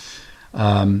whatever.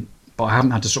 But I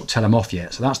haven't had to sort of tell them off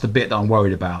yet. So that's the bit that I'm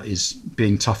worried about, is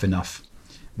being tough enough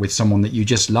with someone that you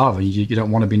just love and you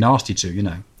don't want to be nasty to, you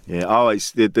know. Yeah. Oh,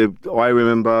 it's I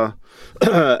remember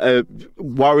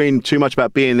worrying too much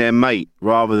about being their mate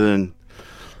rather than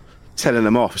telling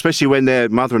them off. Especially when their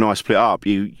mother and I split up.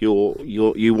 You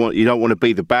don't want to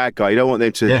be the bad guy. You don't want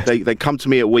them to. Yeah. They come to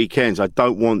me at weekends. I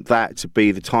don't want that to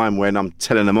be the time when I'm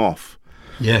telling them off.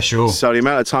 Yeah, sure. So the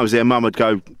amount of times their mum would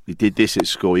go, "You did this at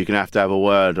school. You're gonna have to have a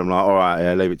word." I'm like, "All right,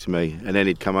 yeah, leave it to me." And then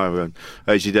he'd come over and,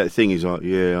 "Oh, you did that thing?" He's like,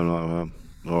 "Yeah." I'm like, "Well,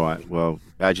 all right, well,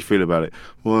 how do you feel about it?"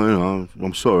 "Well, you know,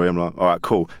 I'm sorry." I'm like, "All right,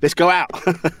 cool. Let's go out."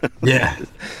 Yeah,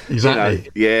 exactly.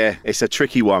 You know, yeah, it's a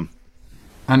tricky one.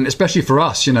 And especially for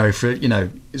us, you know,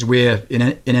 as we're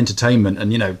in entertainment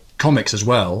and, you know, comics as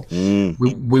well,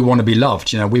 we want to be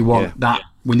loved. You know, we want that.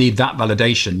 We need that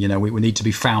validation. You know, we need to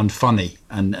be found funny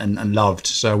and loved.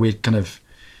 So we kind of,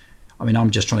 I mean,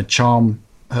 I'm just trying to charm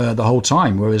her the whole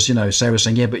time. Whereas, Sarah was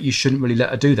saying, yeah, but you shouldn't really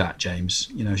let her do that, James.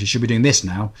 She should be doing this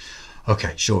now.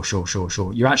 Okay, sure.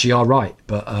 You actually are right.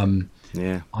 But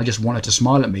I just want her to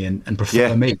smile at me and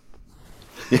prefer me.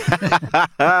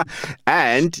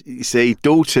 And you see,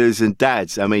 daughters and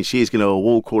dads, I mean, she is going to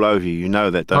walk all over you. You know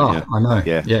that, don't you? I know.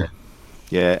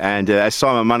 Yeah. And as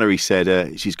Simon Munnery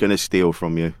said, she's going to steal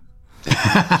from you.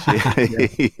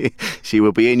 She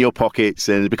will be in your pockets,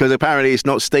 and because apparently it's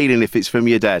not stealing if it's from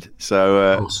your dad.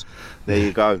 So there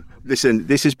you go. Listen,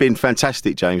 this has been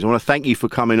fantastic, James. I want to thank you for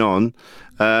coming on.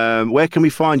 Where can we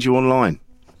find you online?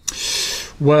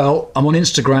 Well, I'm on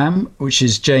Instagram, which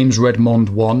is James Redmond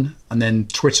 1, and then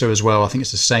Twitter as well. I think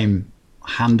it's the same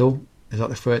handle. Is that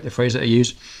the phrase that I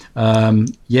use?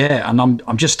 And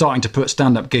I'm just starting to put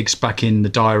stand-up gigs back in the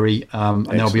diary, and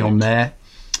they'll be on there.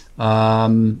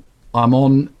 I'm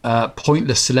on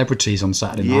Pointless Celebrities on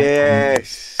Saturday night.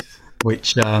 Yes.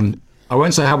 Which I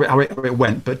won't say how it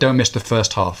went, but don't miss the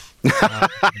first half.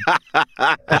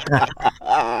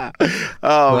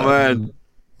 Man.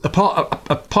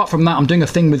 Apart from that, I'm doing a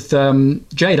thing with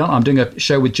Jade, aren't I? I'm doing a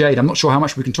show with Jade. I'm not sure how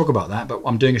much we can talk about that, but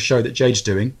I'm doing a show that Jade's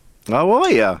doing. Oh,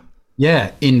 are you?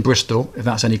 Yeah, in Bristol, if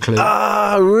that's any clue.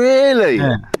 Oh, really?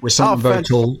 Yeah, with someone very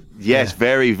tall. Yes,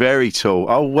 very, very tall.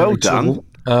 Oh, well done.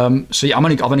 So yeah, I've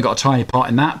only got a tiny part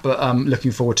in that, but I'm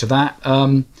looking forward to that.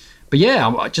 But yeah,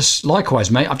 I just likewise,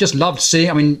 mate. I've just loved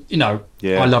seeing. I mean, I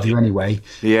love you anyway.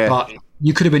 Yeah. But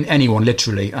you could have been anyone,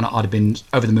 literally, and I'd have been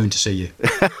over the moon to see you.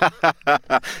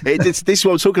 This is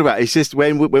what I'm talking about. It's just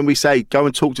when we say go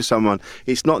and talk to someone,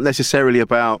 it's not necessarily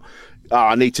about,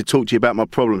 I need to talk to you about my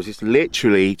problems. It's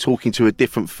literally talking to a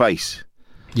different face.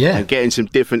 Yeah. And getting some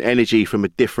different energy from a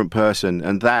different person.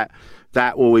 And that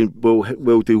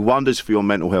will do wonders for your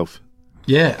mental health.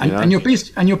 Yeah, and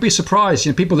you'll be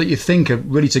surprised. People that you think are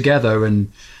really together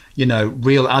and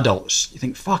real adults. You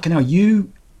think, fucking hell,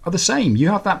 you are the same. You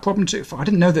have that problem too. I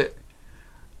didn't know that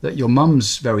your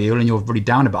mum's very ill and you're really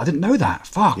down about it. I didn't know that.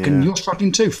 Fuck, yeah. And you're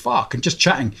struggling too. Fuck, and just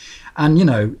chatting.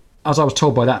 And as I was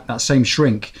told by that same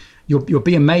shrink, you'll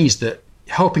be amazed that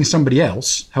helping somebody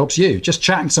else helps you. Just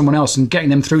chatting to someone else and getting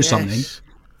them through something.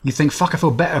 You think, fuck, I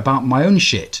feel better about my own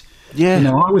shit. Yeah.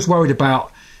 I was worried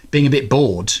about being a bit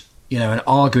bored, and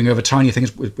arguing over tiny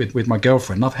things with my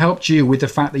girlfriend. I've helped you with the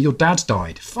fact that your dad's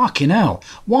died. Fucking hell.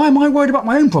 Why am I worried about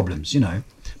my own problems,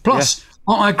 Plus,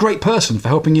 aren't I a great person for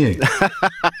helping you?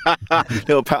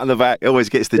 Little pat on the back. It always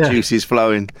gets the juices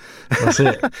flowing. That's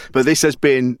it. But this has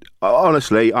been,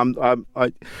 honestly, I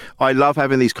love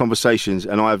having these conversations,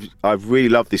 and I've really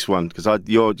loved this one because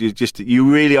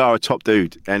you really are a top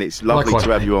dude, and it's lovely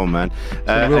to have you on, man.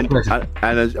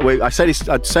 I say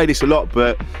this a lot,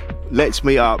 but let's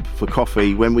meet up for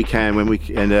coffee when we can.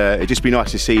 It'd just be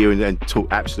nice to see you and talk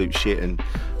absolute shit, and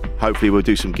hopefully we'll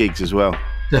do some gigs as well.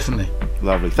 Definitely.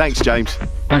 Lovely. Thanks, James.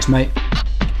 Thanks, mate.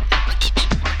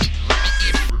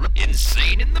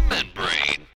 Insane in the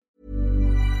membrane.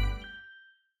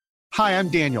 Hi, I'm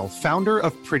Daniel, founder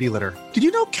of Pretty Litter. Did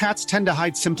you know cats tend to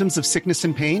hide symptoms of sickness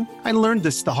and pain? I learned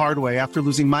this the hard way after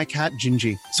losing my cat,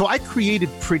 Gingy. So I created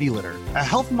Pretty Litter, a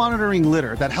health monitoring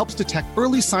litter that helps detect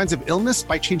early signs of illness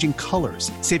by changing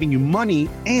colors, saving you money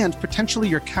and potentially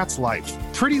your cat's life.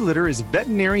 Pretty Litter is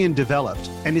veterinarian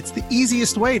developed, and it's the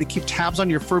easiest way to keep tabs on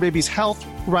your fur baby's health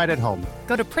right at home.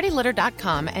 Go to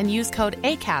prettylitter.com and use code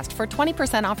ACAST for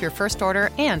 20% off your first order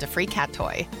and a free cat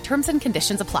toy. Terms and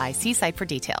conditions apply. See site for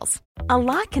details. A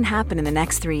lot can happen in the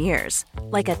next 3 years.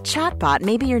 Like a chatbot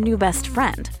may be your new best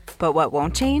friend. But what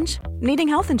won't change? Needing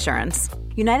health insurance.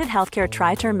 United Healthcare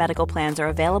Tri-Term Medical Plans are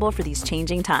available for these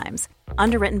changing times.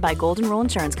 Underwritten by Golden Rule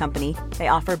Insurance Company, they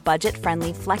offer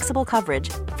budget-friendly, flexible coverage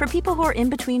for people who are in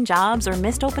between jobs or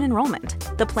missed open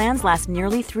enrollment. The plans last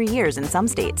nearly 3 years in some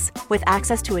states, with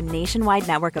access to a nationwide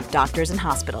network of doctors and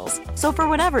hospitals. So for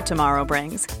whatever tomorrow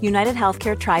brings, United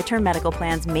Healthcare Tri-Term Medical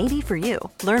Plans may be for you.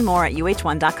 Learn more at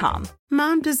UH1.com.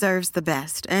 Mom deserves the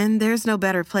best, and there's no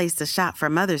better place to shop for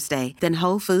Mother's Day than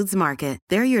Whole Foods Market.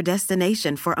 They're your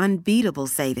destination for unbeatable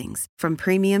savings, from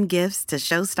premium gifts to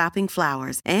show-stopping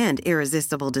flowers and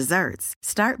irresistible desserts.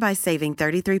 Start by saving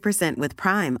 33% with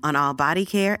Prime on all body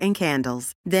care and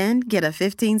candles. Then get a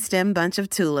 15-stem bunch of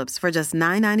tulips for just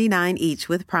 $9.99 each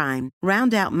with Prime.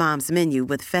 Round out Mom's menu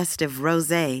with festive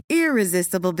rosé,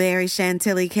 irresistible berry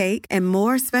chantilly cake, and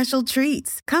more special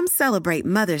treats. Come celebrate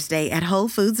Mother's Day at Whole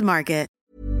Foods Market.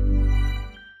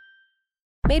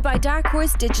 Made by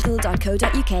darkhorse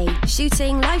digital.co.uk.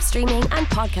 Shooting, live streaming and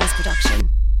podcast production.